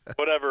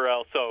whatever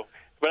else. So,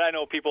 but I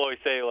know people always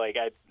say, like,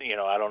 I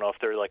don't know if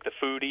they're like the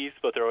foodies,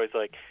 but they're always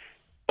like,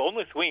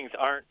 boneless wings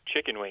aren't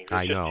chicken wings.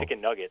 It's just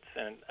chicken nuggets.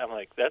 And I'm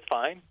like, that's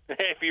fine.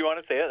 If you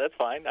want to say it, that's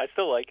fine. I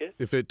still like it.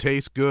 If it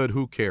tastes good,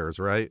 who cares,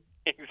 right?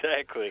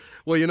 Exactly.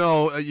 Well,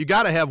 you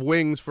got to have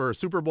wings for a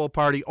Super Bowl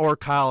party or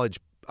college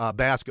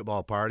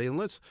basketball party. And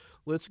let's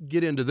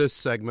get into this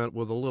segment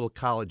with a little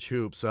college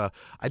hoops.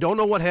 I don't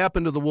know what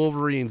happened to the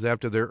Wolverines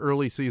after their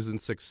early season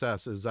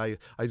success. Is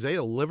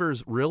Isaiah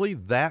Livers really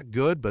that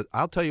good? But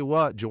I'll tell you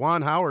what,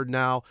 Juwan Howard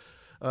now,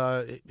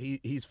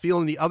 he's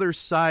feeling the other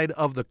side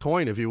of the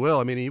coin, if you will.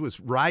 I mean, he was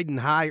riding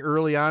high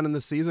early on in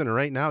the season, and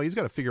right now he's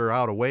got to figure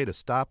out a way to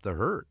stop the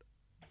hurt.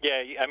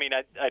 Yeah, I mean,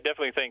 I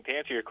definitely think, to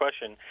answer your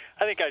question,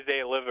 I think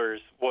Isaiah Livers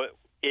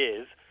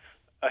is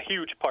a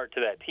huge part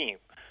to that team.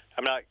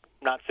 I'm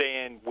not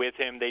saying with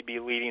him they'd be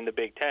leading the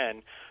Big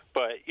Ten,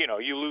 but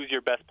you lose your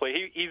best player.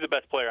 He's the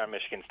best player on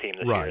Michigan's team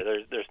this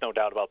year. There's no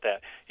doubt about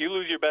that. You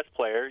lose your best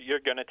player,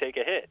 you're going to take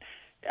a hit.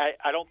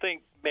 I don't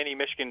think many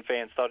Michigan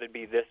fans thought it'd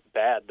be this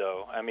bad,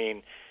 though. I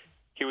mean,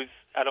 he was,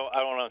 I don't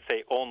want to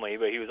say only,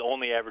 but he was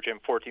only averaging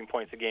 14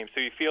 points a game.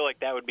 So you feel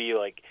like that would be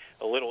like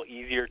a little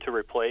easier to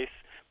replace.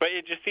 But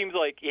it just seems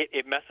like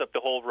it messed up the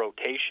whole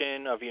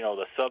rotation of,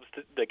 the subs,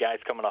 the guys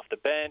coming off the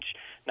bench.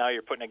 Now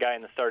you're putting a guy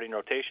in the starting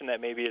rotation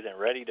that maybe isn't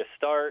ready to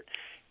start.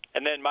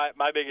 And then my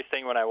biggest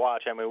thing when I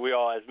watch, I mean, we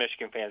all, as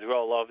Michigan fans, we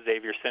all love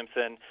Xavier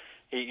Simpson.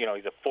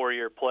 He's a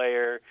 4-year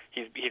player.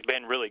 He's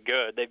been really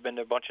good. They've been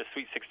to a bunch of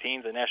Sweet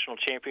 16s, a national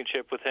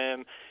championship with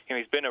him.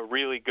 He's been a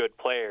really good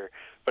player.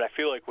 But I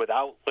feel like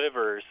without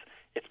Livers,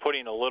 it's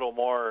putting a little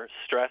more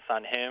stress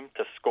on him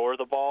to score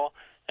the ball.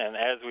 And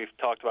as we've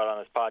talked about on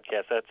this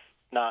podcast, that's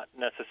not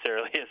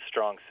necessarily his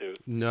strong suit.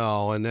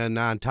 No, and then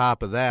on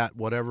top of that,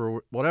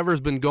 whatever's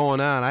been going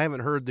on, I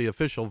haven't heard the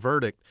official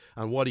verdict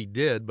on what he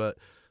did, but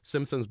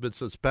Simpson's been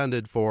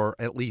suspended for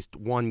at least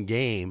one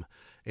game,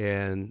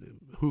 and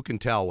who can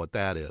tell what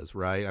that is,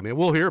 right? I mean,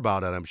 we'll hear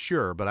about it, I'm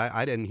sure, but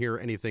I didn't hear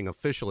anything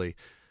officially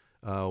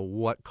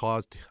what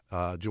caused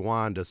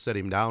Juwan to set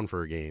him down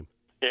for a game.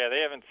 Yeah, they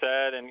haven't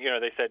said, and,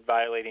 they said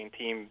violating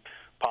team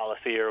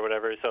policy or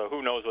whatever, so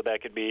who knows what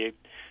that could be.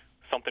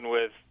 Something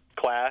with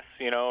class,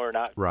 or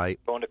not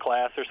going to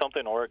class or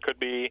something, or it could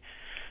be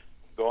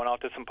going out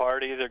to some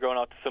parties or going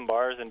out to some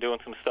bars and doing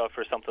some stuff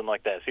or something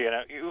like that. So,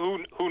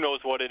 who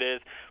knows what it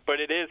is, but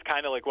it is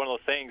kind of like one of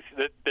those things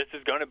that this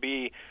is going to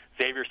be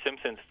Xavier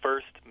Simpson's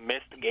first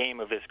missed game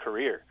of his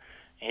career.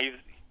 He's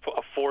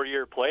a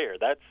 4-year player.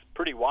 That's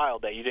pretty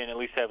wild that you didn't at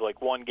least have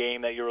like one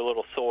game that you were a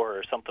little sore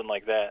or something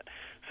like that.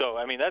 So,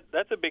 I mean,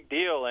 that's a big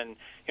deal, and,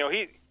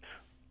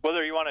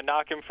 whether you want to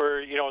knock him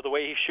for, the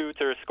way he shoots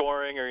or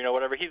scoring or,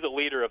 whatever, he's a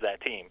leader of that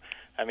team.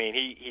 I mean,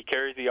 he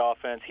carries the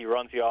offense, he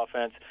runs the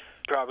offense,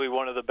 probably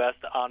one of the best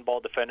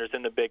on-ball defenders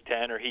in the Big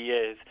Ten, or he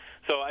is.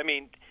 So, I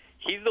mean,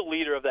 he's the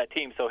leader of that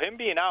team. So him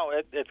being out,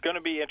 it's going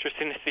to be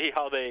interesting to see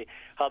how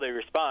they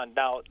respond.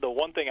 Now, the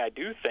one thing I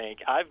do think,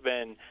 I've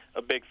been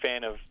a big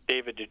fan of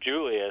David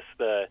DeJulius,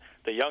 the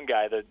young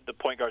guy, the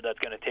point guard that's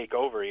going to take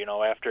over,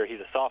 after he's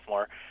a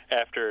sophomore,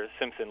 after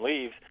Simpson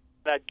leaves.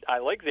 I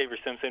like Xavier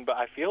Simpson, but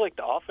I feel like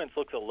the offense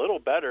looks a little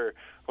better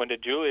when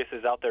DeJulius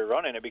is out there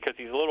running it because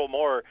he's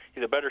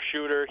a better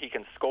shooter, he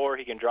can score,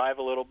 he can drive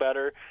a little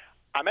better.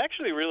 I'm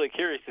actually really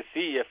curious to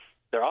see if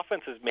their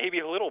offense is maybe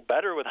a little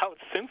better without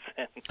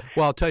Simpson.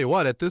 Well, I'll tell you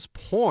what, at this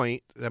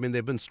point, I mean,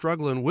 they've been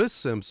struggling with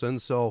Simpson,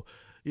 so,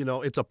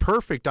 it's a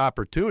perfect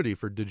opportunity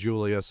for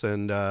DeJulius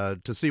and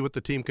to see what the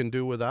team can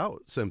do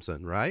without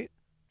Simpson, right?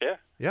 Yeah.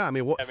 Yeah, I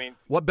mean,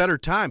 what better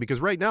time?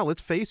 Because right now,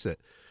 let's face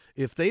it,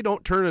 if they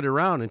don't turn it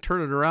around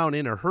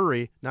in a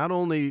hurry, not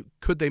only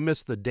could they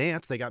miss the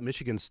dance, they got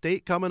Michigan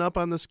State coming up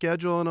on the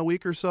schedule in a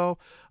week or so,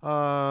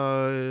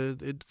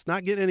 it's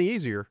not getting any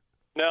easier.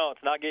 No,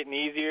 it's not getting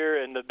easier,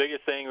 and the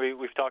biggest thing,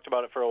 we've talked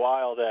about it for a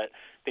while, that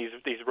these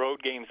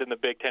road games in the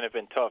Big Ten have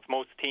been tough.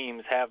 Most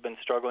teams have been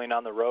struggling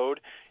on the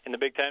road in the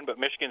Big Ten, but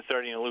Michigan's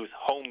starting to lose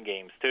home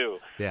games too.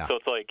 Yeah. So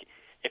it's like,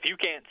 if you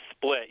can't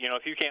split,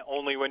 if you can't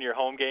only win your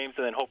home games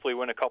and then hopefully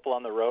win a couple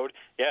on the road,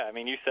 yeah, I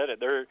mean, you said it,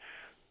 they're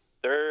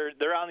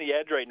on the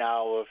edge right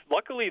now.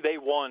 Luckily, they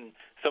won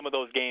some of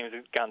those games,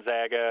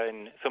 Gonzaga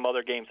and some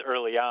other games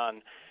early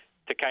on,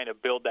 to kind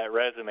of build that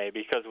resume,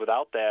 because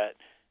without that,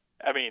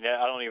 I mean,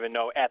 I don't even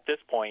know at this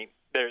point.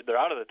 They're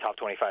out of the top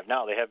 25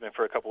 now. They have been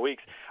for a couple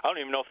weeks. I don't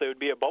even know if they would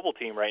be a bubble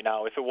team right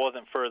now if it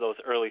wasn't for those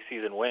early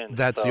season wins.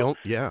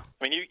 Yeah.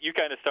 I mean, you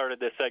kind of started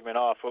this segment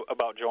off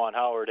about Juwan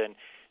Howard, and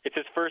it's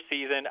his first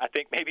season. I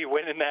think maybe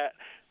winning that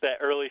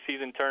early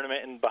season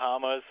tournament in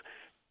Bahamas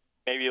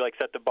maybe like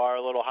set the bar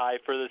a little high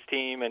for this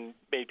team and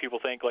made people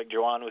think like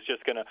Juwan was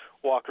just going to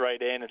walk right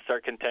in and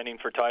start contending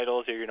for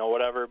titles or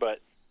whatever. But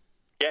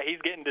yeah,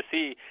 he's getting to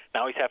see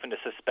now. He's having to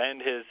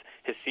suspend his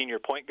senior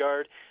point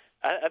guard.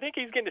 I think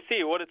he's getting to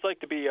see what it's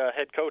like to be a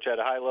head coach at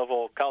a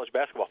high-level college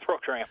basketball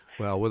program.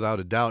 Well, without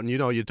a doubt. And,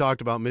 you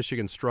talked about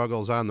Michigan's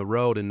struggles on the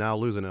road and now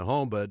losing at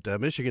home, but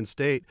Michigan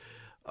State,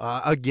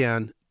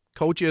 again,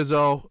 Coach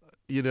Izzo,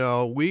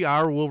 we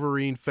are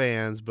Wolverine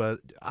fans,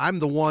 but I'm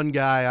the one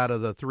guy out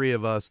of the three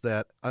of us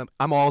that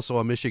I'm also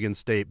a Michigan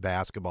State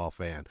basketball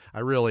fan. I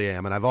really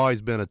am, and I've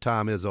always been a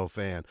Tom Izzo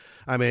fan.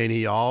 I mean,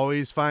 he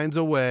always finds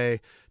a way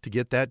to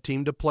get that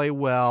team to play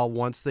well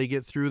once they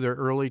get through their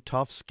early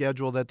tough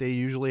schedule that they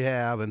usually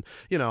have. And,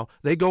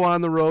 they go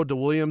on the road to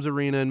Williams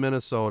Arena in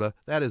Minnesota.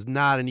 That is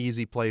not an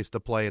easy place to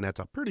play, and that's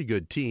a pretty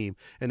good team,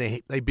 and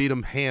they beat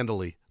them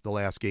handily the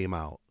last game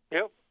out.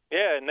 Yep.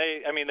 Yeah, and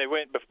they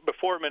went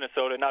before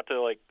Minnesota, not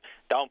to like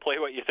downplay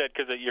what you said,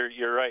 because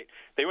you're right.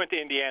 They went to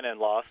Indiana and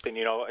lost, and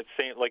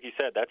it's like you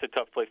said, that's a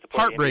tough place to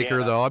play. Heartbreaker,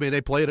 Indiana. though. I mean,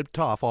 they played it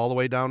tough all the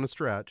way down the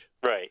stretch.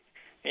 Right.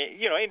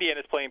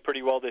 Indiana's playing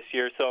pretty well this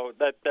year, so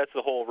that's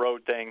the whole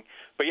road thing.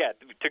 But yeah,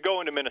 to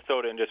go into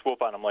Minnesota and just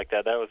whoop on them like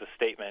that was a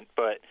statement.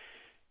 But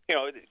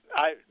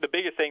the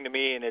biggest thing to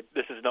me, and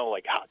this is no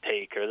like hot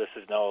take or this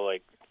is no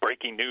like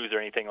breaking news or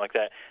anything like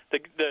that.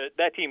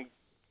 That team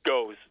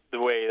goes the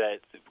way that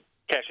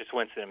Cassius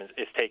Winston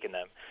is taking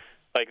them.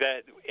 Like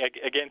that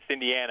against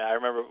Indiana, I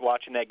remember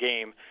watching that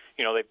game.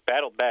 They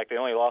battled back. They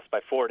only lost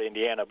by 4 to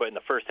Indiana, but in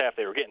the first half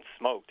they were getting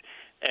smoked.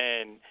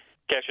 And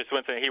Cassius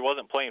Winston, he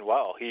wasn't playing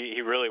well.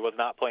 He really was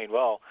not playing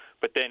well.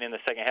 But then in the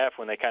second half,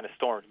 when they kind of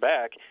stormed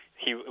back,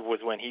 was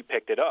when he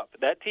picked it up.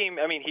 That team,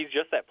 I mean, he's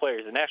just that player.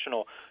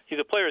 He's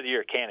a Player of the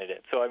Year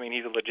candidate. So I mean,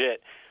 he's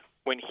legit.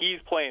 When he's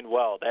playing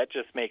well, that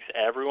just makes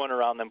everyone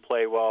around them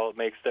play well. It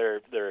makes their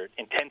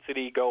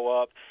intensity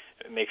go up.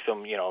 It makes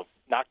them,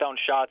 knock down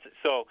shots.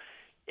 So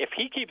if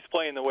he keeps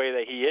playing the way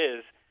that he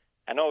is,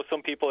 I know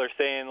some people are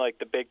saying like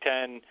the Big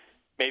Ten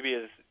maybe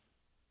is,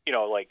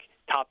 like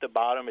top to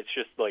bottom, it's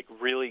just like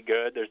really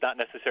good. There's not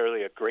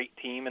necessarily a great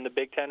team in the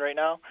Big Ten right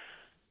now.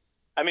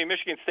 I mean,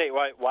 Michigan State,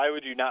 why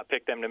would you not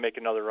pick them to make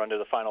another run to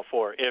the Final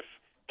Four if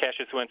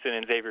Cassius Winston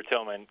and Xavier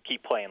Tillman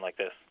keep playing like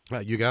this?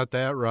 You got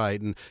that right.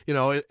 And,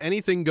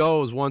 anything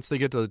goes once they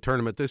get to the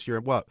tournament this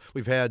year.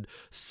 We've had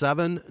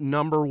 7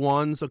 number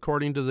ones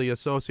according to the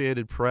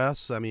Associated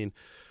Press. I mean,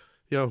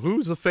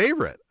 who's the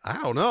favorite? I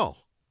don't know.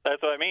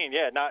 That's what I mean.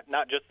 Yeah,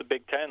 not just the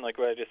Big Ten, like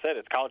what I just said.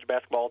 It's college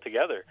basketball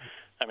altogether.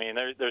 I mean,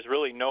 there's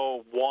really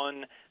no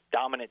one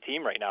dominant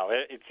team right now.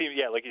 It seems,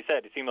 like you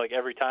said, it seemed like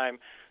every time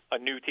a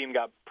new team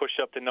got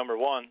pushed up to number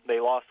 1, they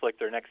lost like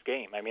their next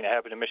game. I mean, it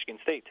happened to Michigan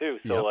State too.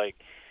 So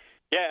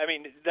I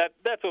mean,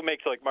 that's what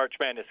makes like March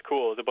Madness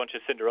cool, is a bunch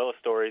of Cinderella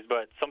stories.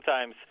 But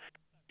sometimes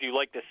you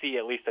like to see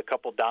at least a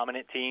couple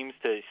dominant teams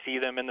to see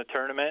them in the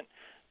tournament.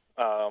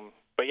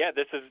 But yeah,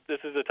 this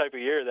is the type of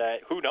year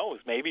that, who knows,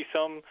 maybe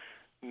some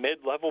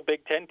mid-level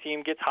Big Ten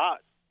team gets hot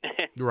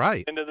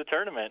right into the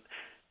tournament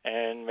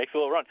and makes a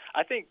little run.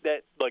 I think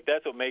that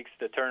that's what makes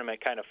the tournament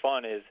kind of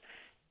fun, is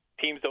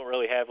teams don't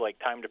really have like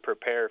time to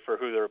prepare for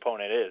who their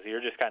opponent is.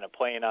 You're just kind of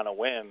playing on a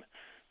whim.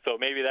 So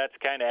maybe that's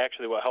kind of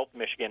actually what helped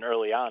Michigan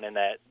early on in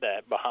that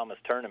Bahamas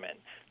tournament.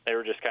 They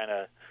were just kind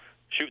of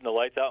shooting the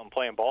lights out and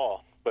playing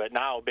ball. But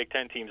now Big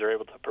Ten teams are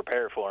able to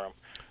prepare for them.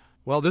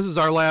 Well, this is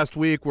our last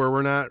week where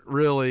we're not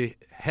really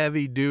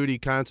heavy-duty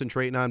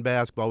concentrating on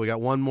basketball. We got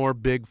one more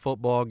big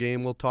football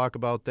game. We'll talk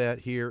about that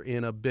here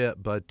in a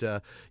bit. But,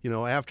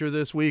 after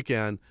this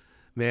weekend,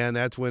 man,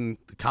 that's when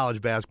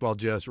college basketball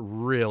just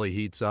really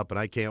heats up, and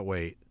I can't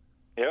wait.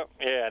 Yep,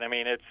 yeah, and I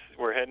mean,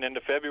 we're heading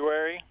into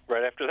February.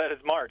 Right after that is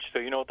March, so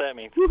you know what that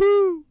means.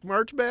 Woohoo!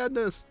 March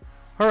Madness.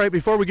 All right,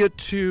 before we get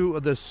to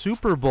the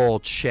Super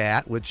Bowl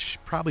chat, which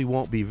probably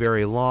won't be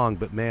very long,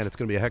 but man, it's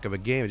going to be a heck of a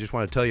game. I just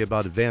want to tell you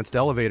about Advanced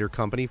Elevator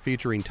Company,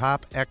 featuring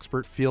top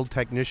expert field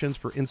technicians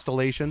for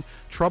installation,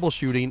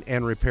 troubleshooting,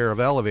 and repair of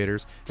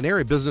elevators, an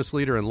area business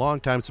leader and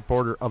longtime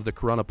supporter of the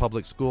Corunna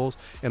Public Schools,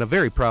 and a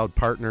very proud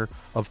partner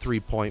of 3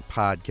 Point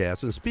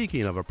Podcast. And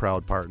speaking of a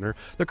proud partner,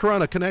 the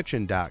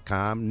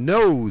CorunnaConnection.com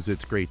knows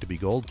it's great to be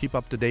gold. Keep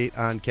up to date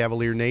on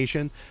Cavalier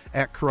Nation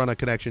at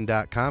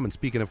CorunnaConnection.com. And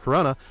speaking of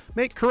Corunna,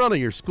 make Corunna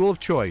your school of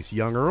choice.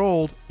 Young or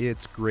old,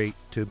 it's great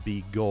to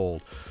be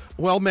gold.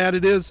 Well, Matt,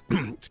 it is,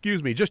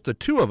 excuse me, just the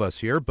two of us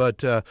here,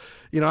 but,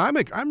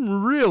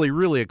 I'm really,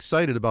 really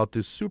excited about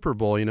this Super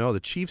Bowl. The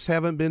Chiefs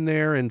haven't been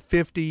there in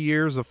 50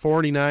 years. The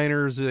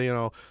 49ers,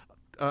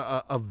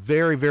 a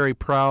very, very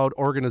proud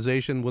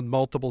organization with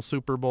multiple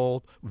Super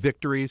Bowl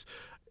victories.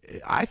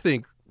 I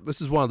think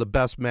this is one of the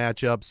best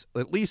matchups,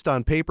 at least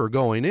on paper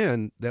going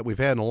in, that we've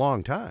had in a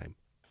long time.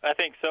 I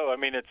think so. I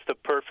mean, it's the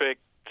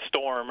perfect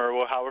storm,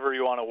 or however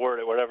you want to word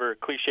it, whatever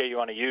cliche you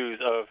want to use,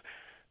 of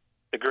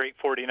the great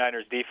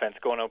 49ers defense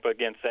going up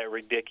against that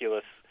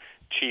ridiculous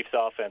Chiefs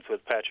offense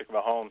with Patrick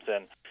Mahomes.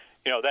 And,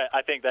 that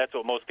I think that's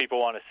what most people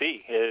want to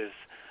see is,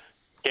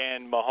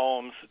 can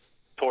Mahomes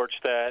torch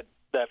that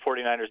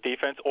 49ers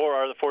defense, or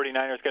are the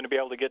 49ers going to be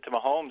able to get to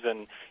Mahomes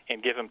and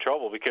give him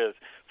trouble? Because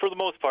for the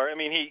most part, I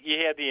mean,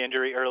 he had the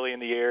injury early in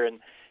the year and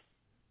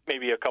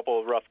maybe a couple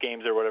of rough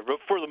games or whatever,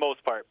 but for the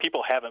most part,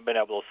 people haven't been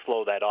able to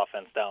slow that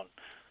offense down.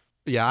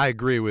 Yeah, I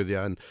agree with you.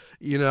 And,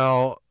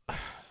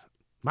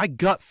 my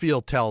gut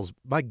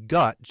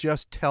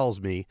just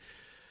tells me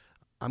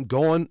I'm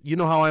going,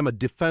 how I'm a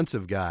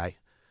defensive guy.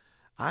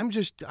 I'm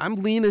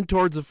leaning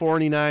towards the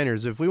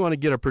 49ers. If we want to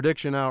get a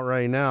prediction out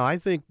right now, I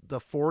think the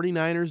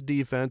 49ers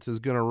defense is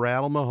going to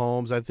rattle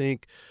Mahomes. I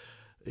think,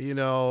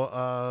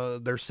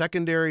 their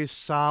secondary is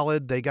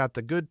solid. They got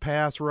the good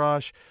pass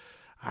rush.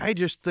 I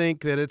just think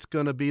that it's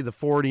going to be the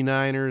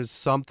 49ers,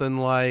 something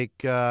like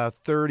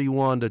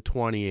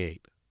 31-28.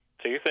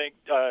 So you think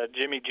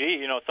Jimmy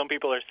G, some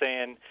people are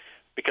saying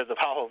because of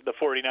how the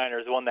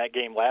 49ers won that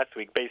game last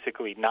week,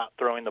 basically not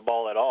throwing the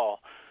ball at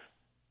all.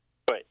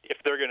 But if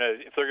they're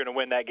gonna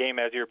win that game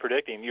as you're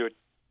predicting, you would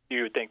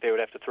think they would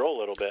have to throw a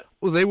little bit.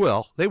 Well, they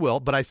will.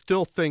 But I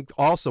still think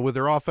also with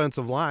their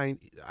offensive line,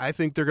 I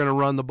think they're going to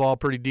run the ball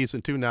pretty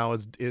decent too. Now,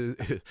 is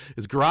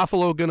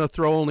Garofalo going to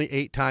throw only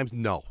 8 times?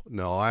 No.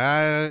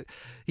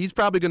 He's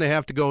probably going to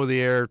have to go to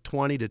the air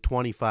 20 to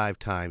 25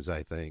 times,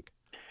 I think.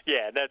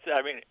 Yeah,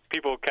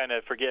 people kind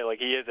of forget,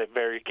 he is a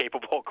very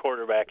capable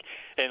quarterback.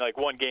 And,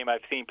 one game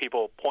I've seen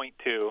people point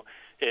to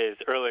is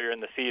earlier in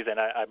the season.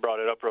 I brought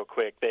it up real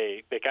quick.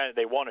 They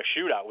won a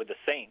shootout with the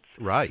Saints.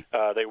 Right.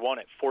 They won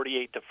it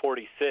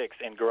 48-46,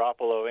 and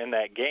Garoppolo in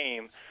that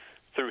game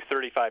threw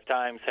 35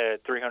 times,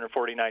 had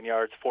 349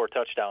 yards, 4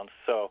 touchdowns.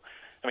 So,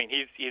 I mean,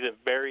 he's a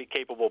very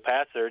capable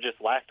passer.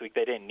 Just last week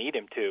they didn't need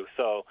him to.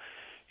 So,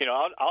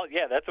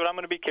 that's what I'm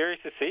going to be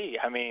curious to see.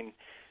 I mean,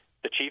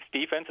 the Chiefs'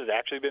 defense has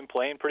actually been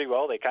playing pretty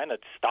well. They kind of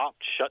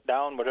shut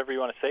down, whatever you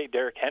want to say,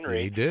 Derrick Henry.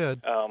 They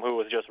did. Who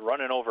was just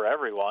running over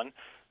everyone.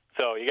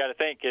 So you got to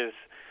think,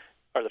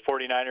 are the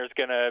 49ers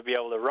going to be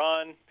able to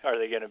run? Are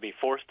they going to be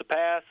forced to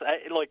pass?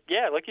 Like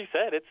you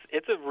said,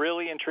 it's a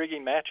really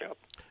intriguing matchup.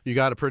 You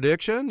got a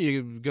prediction?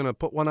 You going to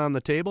put one on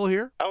the table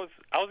here? I was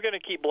going to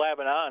keep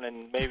blabbing on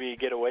and maybe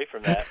get away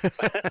from that.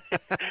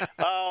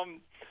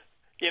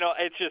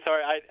 It's just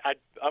hard.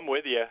 I'm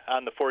with you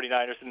on the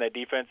 49ers and that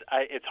defense.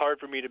 It's hard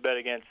for me to bet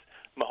against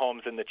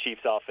Mahomes and the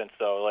Chiefs offense,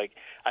 though. I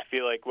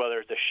feel like whether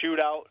it's a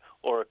shootout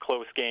or a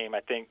close game, I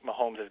think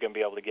Mahomes is going to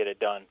be able to get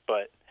it done.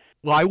 But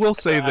well, I will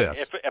say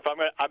this: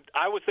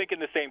 I was thinking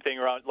the same thing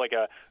around like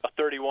a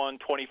 31-24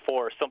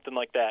 or something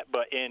like that,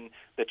 but in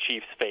the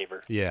Chiefs'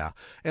 favor. Yeah,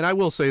 and I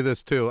will say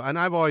this too, and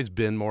I've always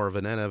been more of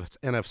an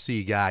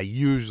NFC guy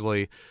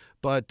usually,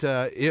 but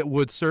it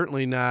would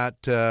certainly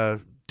not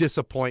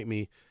disappoint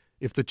me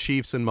if the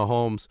Chiefs and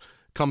Mahomes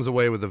comes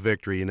away with a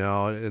victory,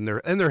 and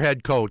their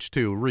head coach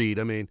too, Reed.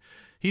 I mean,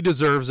 he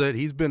deserves it.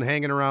 He's been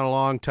hanging around a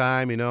long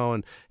time,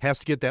 and has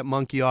to get that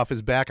monkey off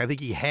his back. I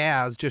think he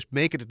has, just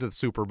make it to the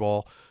Super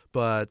Bowl.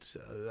 But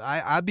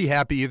I'd be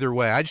happy either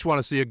way. I just want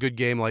to see a good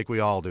game like we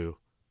all do.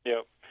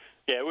 Yep.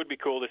 Yeah, it would be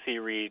cool to see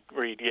Reed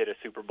get a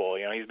Super Bowl.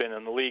 He's been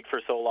in the league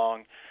for so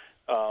long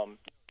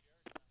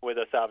with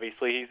us,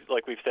 obviously. He's,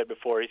 like we've said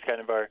before, he's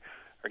kind of our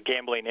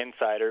gambling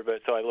insider.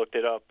 But so I looked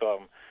it up.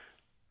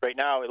 Right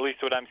now, at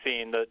least what I'm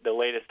seeing, the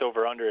latest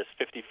over-under is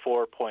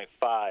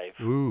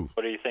 54.5. Ooh.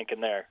 What are you thinking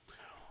there?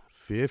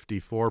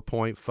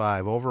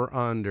 54.5 over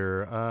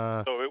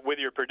under. So with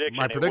your prediction,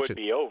 my prediction, it would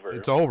be over.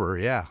 It's over,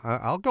 yeah.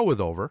 I'll go with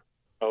over.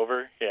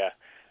 Over, yeah.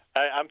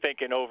 I'm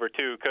thinking over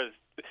too, because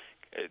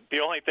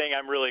the only thing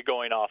I'm really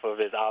going off of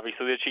is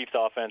obviously the Chiefs'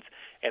 offense,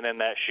 and then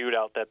that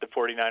shootout that the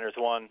 49ers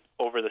won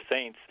over the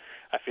Saints.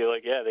 I feel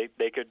like, yeah,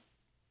 they could.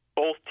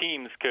 Both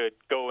teams could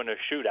go in a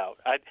shootout.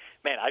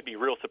 I'd be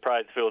real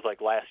surprised if it was like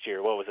last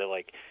year. What was it,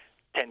 like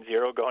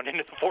 10-0 going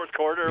into the fourth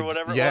quarter or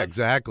whatever? Yeah,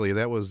 exactly.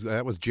 That was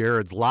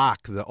Jared's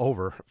lock, the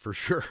over for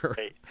sure.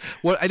 Right.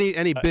 What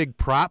any big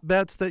prop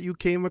bets that you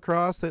came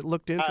across that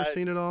looked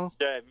interesting at all?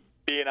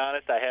 Being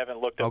honest, I haven't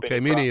looked up any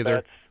me prop neither.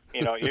 bets.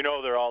 You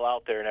know they're all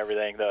out there and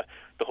everything. The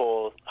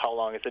whole how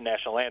long is the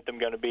national anthem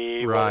going to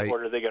be? Right. What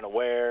are they going to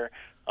wear?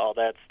 All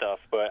that stuff.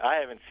 But I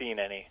haven't seen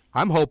any.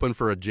 I'm hoping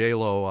for a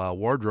J-Lo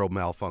wardrobe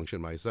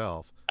malfunction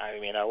myself. I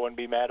mean, I wouldn't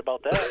be mad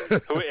about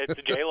that.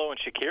 It's J-Lo and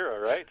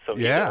Shakira, right? So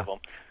yeah, of them.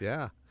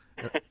 yeah.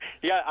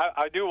 Yeah,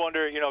 I do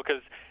wonder,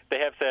 because they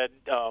have said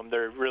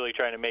they're really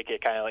trying to make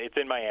it kind of like, it's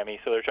in Miami,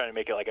 so they're trying to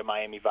make it like a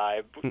Miami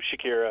vibe.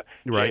 Shakira,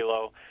 right.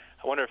 J-Lo.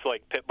 I wonder if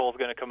like Pitbull's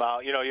going to come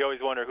out. You always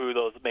wonder who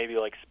those maybe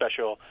like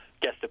special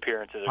guest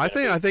appearances are.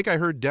 I think I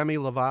heard Demi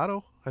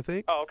Lovato. I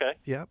think. Oh, okay.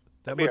 Yep.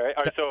 That'd be all right.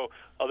 All right. So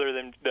other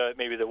than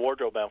maybe the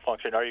wardrobe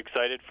malfunction, are you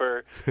excited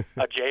for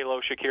a J-Lo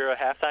Shakira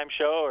halftime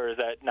show, or is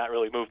that not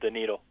really move the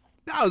needle?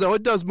 No,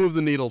 it does move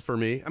the needle for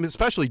me. I mean,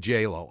 especially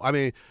J-Lo. I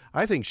mean,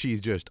 I think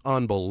she's just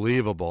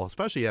unbelievable,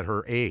 especially at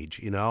her age,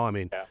 I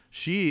mean, yeah.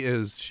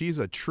 She's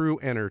a true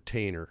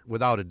entertainer,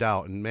 without a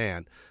doubt. And,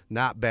 man,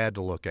 not bad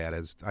to look at,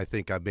 as I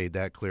think I've made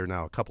that clear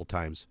now a couple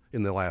times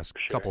in the last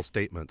couple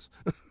statements.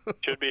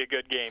 Should be a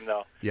good game,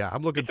 though. Yeah,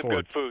 I'm looking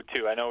forward. Some good food,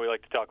 too. I know we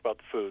like to talk about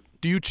the food.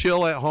 Do you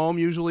chill at home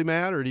usually,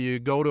 Matt, or do you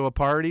go to a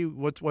party?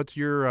 What's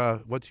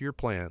your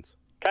plans?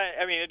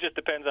 I mean, it just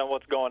depends on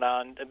what's going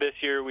on. This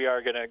year, we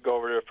are going to go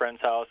over to a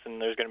friend's house,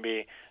 and there's going to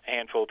be a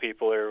handful of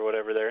people or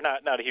whatever there.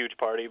 Not a huge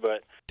party,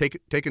 but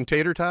taking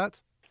tater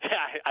tots.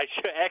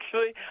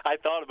 I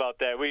thought about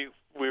that. We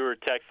were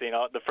texting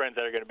the friends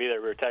that are going to be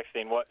there. We were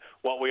texting what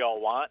we all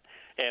want,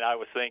 and I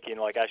was thinking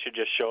like I should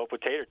just show up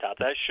with tater tots.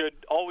 That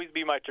should always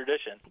be my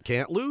tradition.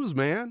 Can't lose,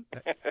 man.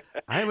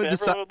 I haven't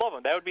decided. Everyone would love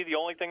them. That would be the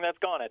only thing that's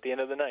gone at the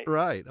end of the night.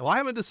 Right. Well, I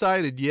haven't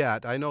decided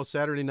yet. I know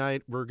Saturday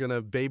night we're going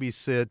to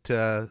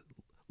babysit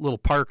little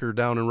Parker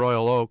down in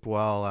Royal Oak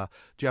while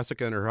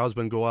Jessica and her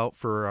husband go out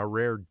for a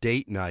rare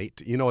date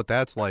night. You know what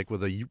that's like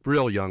with a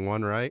real young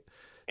one, right?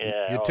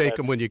 Yeah, you take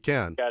them when you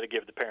can. Got to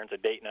give the parents a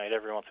date night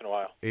every once in a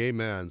while.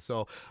 Amen.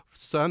 So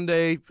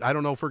Sunday, I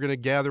don't know if we're going to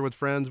gather with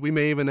friends. We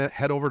may even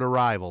head over to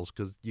Rivals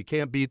because you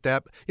can't beat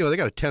that. They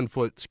got a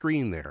 10-foot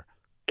screen there.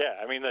 Yeah,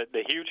 I mean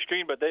the huge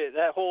screen, but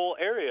that whole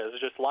area is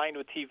just lined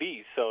with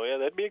TVs. So yeah,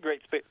 that'd be a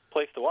great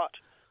place to watch.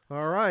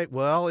 All right.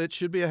 Well, it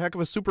should be a heck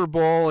of a Super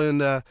Bowl,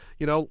 and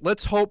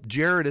let's hope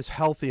Jared is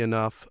healthy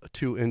enough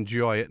to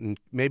enjoy it, and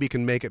maybe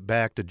can make it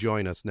back to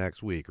join us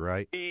next week.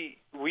 Right?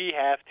 We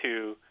have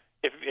to.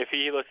 If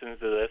he listens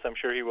to this, I'm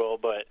sure he will,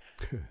 but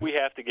we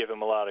have to give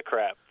him a lot of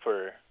crap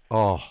for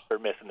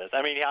missing this.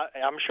 I mean,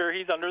 I'm sure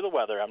he's under the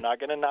weather. I'm not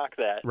going to knock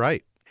that.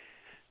 Right.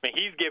 I mean,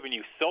 he's given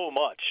you so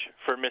much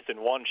for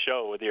missing one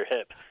show with your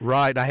hip.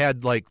 Right. I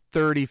had like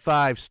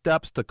 35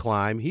 steps to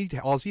climb.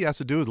 All he has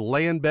to do is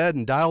lay in bed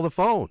and dial the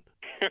phone.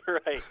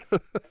 Right.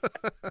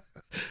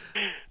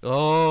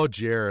 Oh,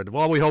 Jared.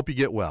 Well, we hope you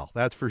get well.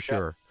 That's for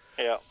sure.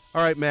 Yeah.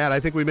 All right, Matt, I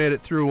think we made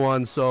it through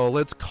one, so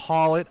let's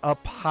call it a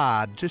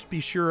pod. Just be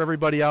sure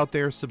everybody out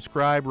there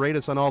subscribe, rate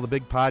us on all the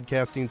big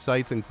podcasting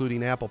sites,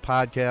 including Apple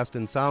Podcast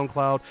and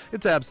SoundCloud.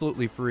 It's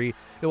absolutely free.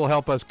 It will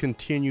help us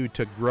continue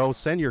to grow.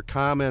 Send your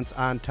comments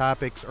on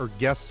topics or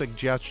guest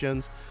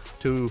suggestions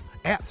to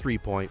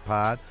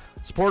 @3PointPod.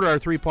 Support our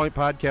 3 Point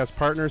Podcast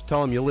partners.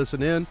 Tell them you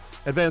listen in.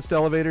 Advanced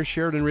Elevators,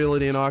 Sheridan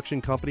Realty and Auction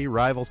Company,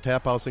 Rivals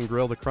Tap House and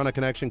Grill, the Corona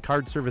Connection,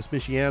 Card Service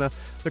Michiana,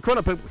 the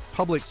Corona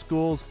Public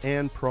Schools,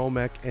 and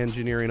ProMech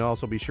Engineering.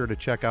 Also, be sure to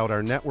check out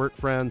our network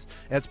friends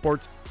at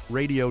Sports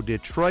Radio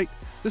Detroit.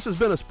 This has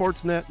been a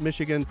Sportsnet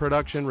Michigan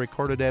production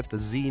recorded at the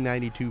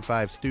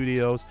Z92.5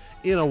 studios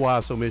in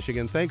Owasso,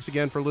 Michigan. Thanks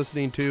again for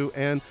listening to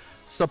and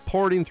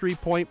supporting 3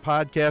 Point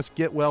Podcast.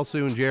 Get well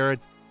soon, Jared.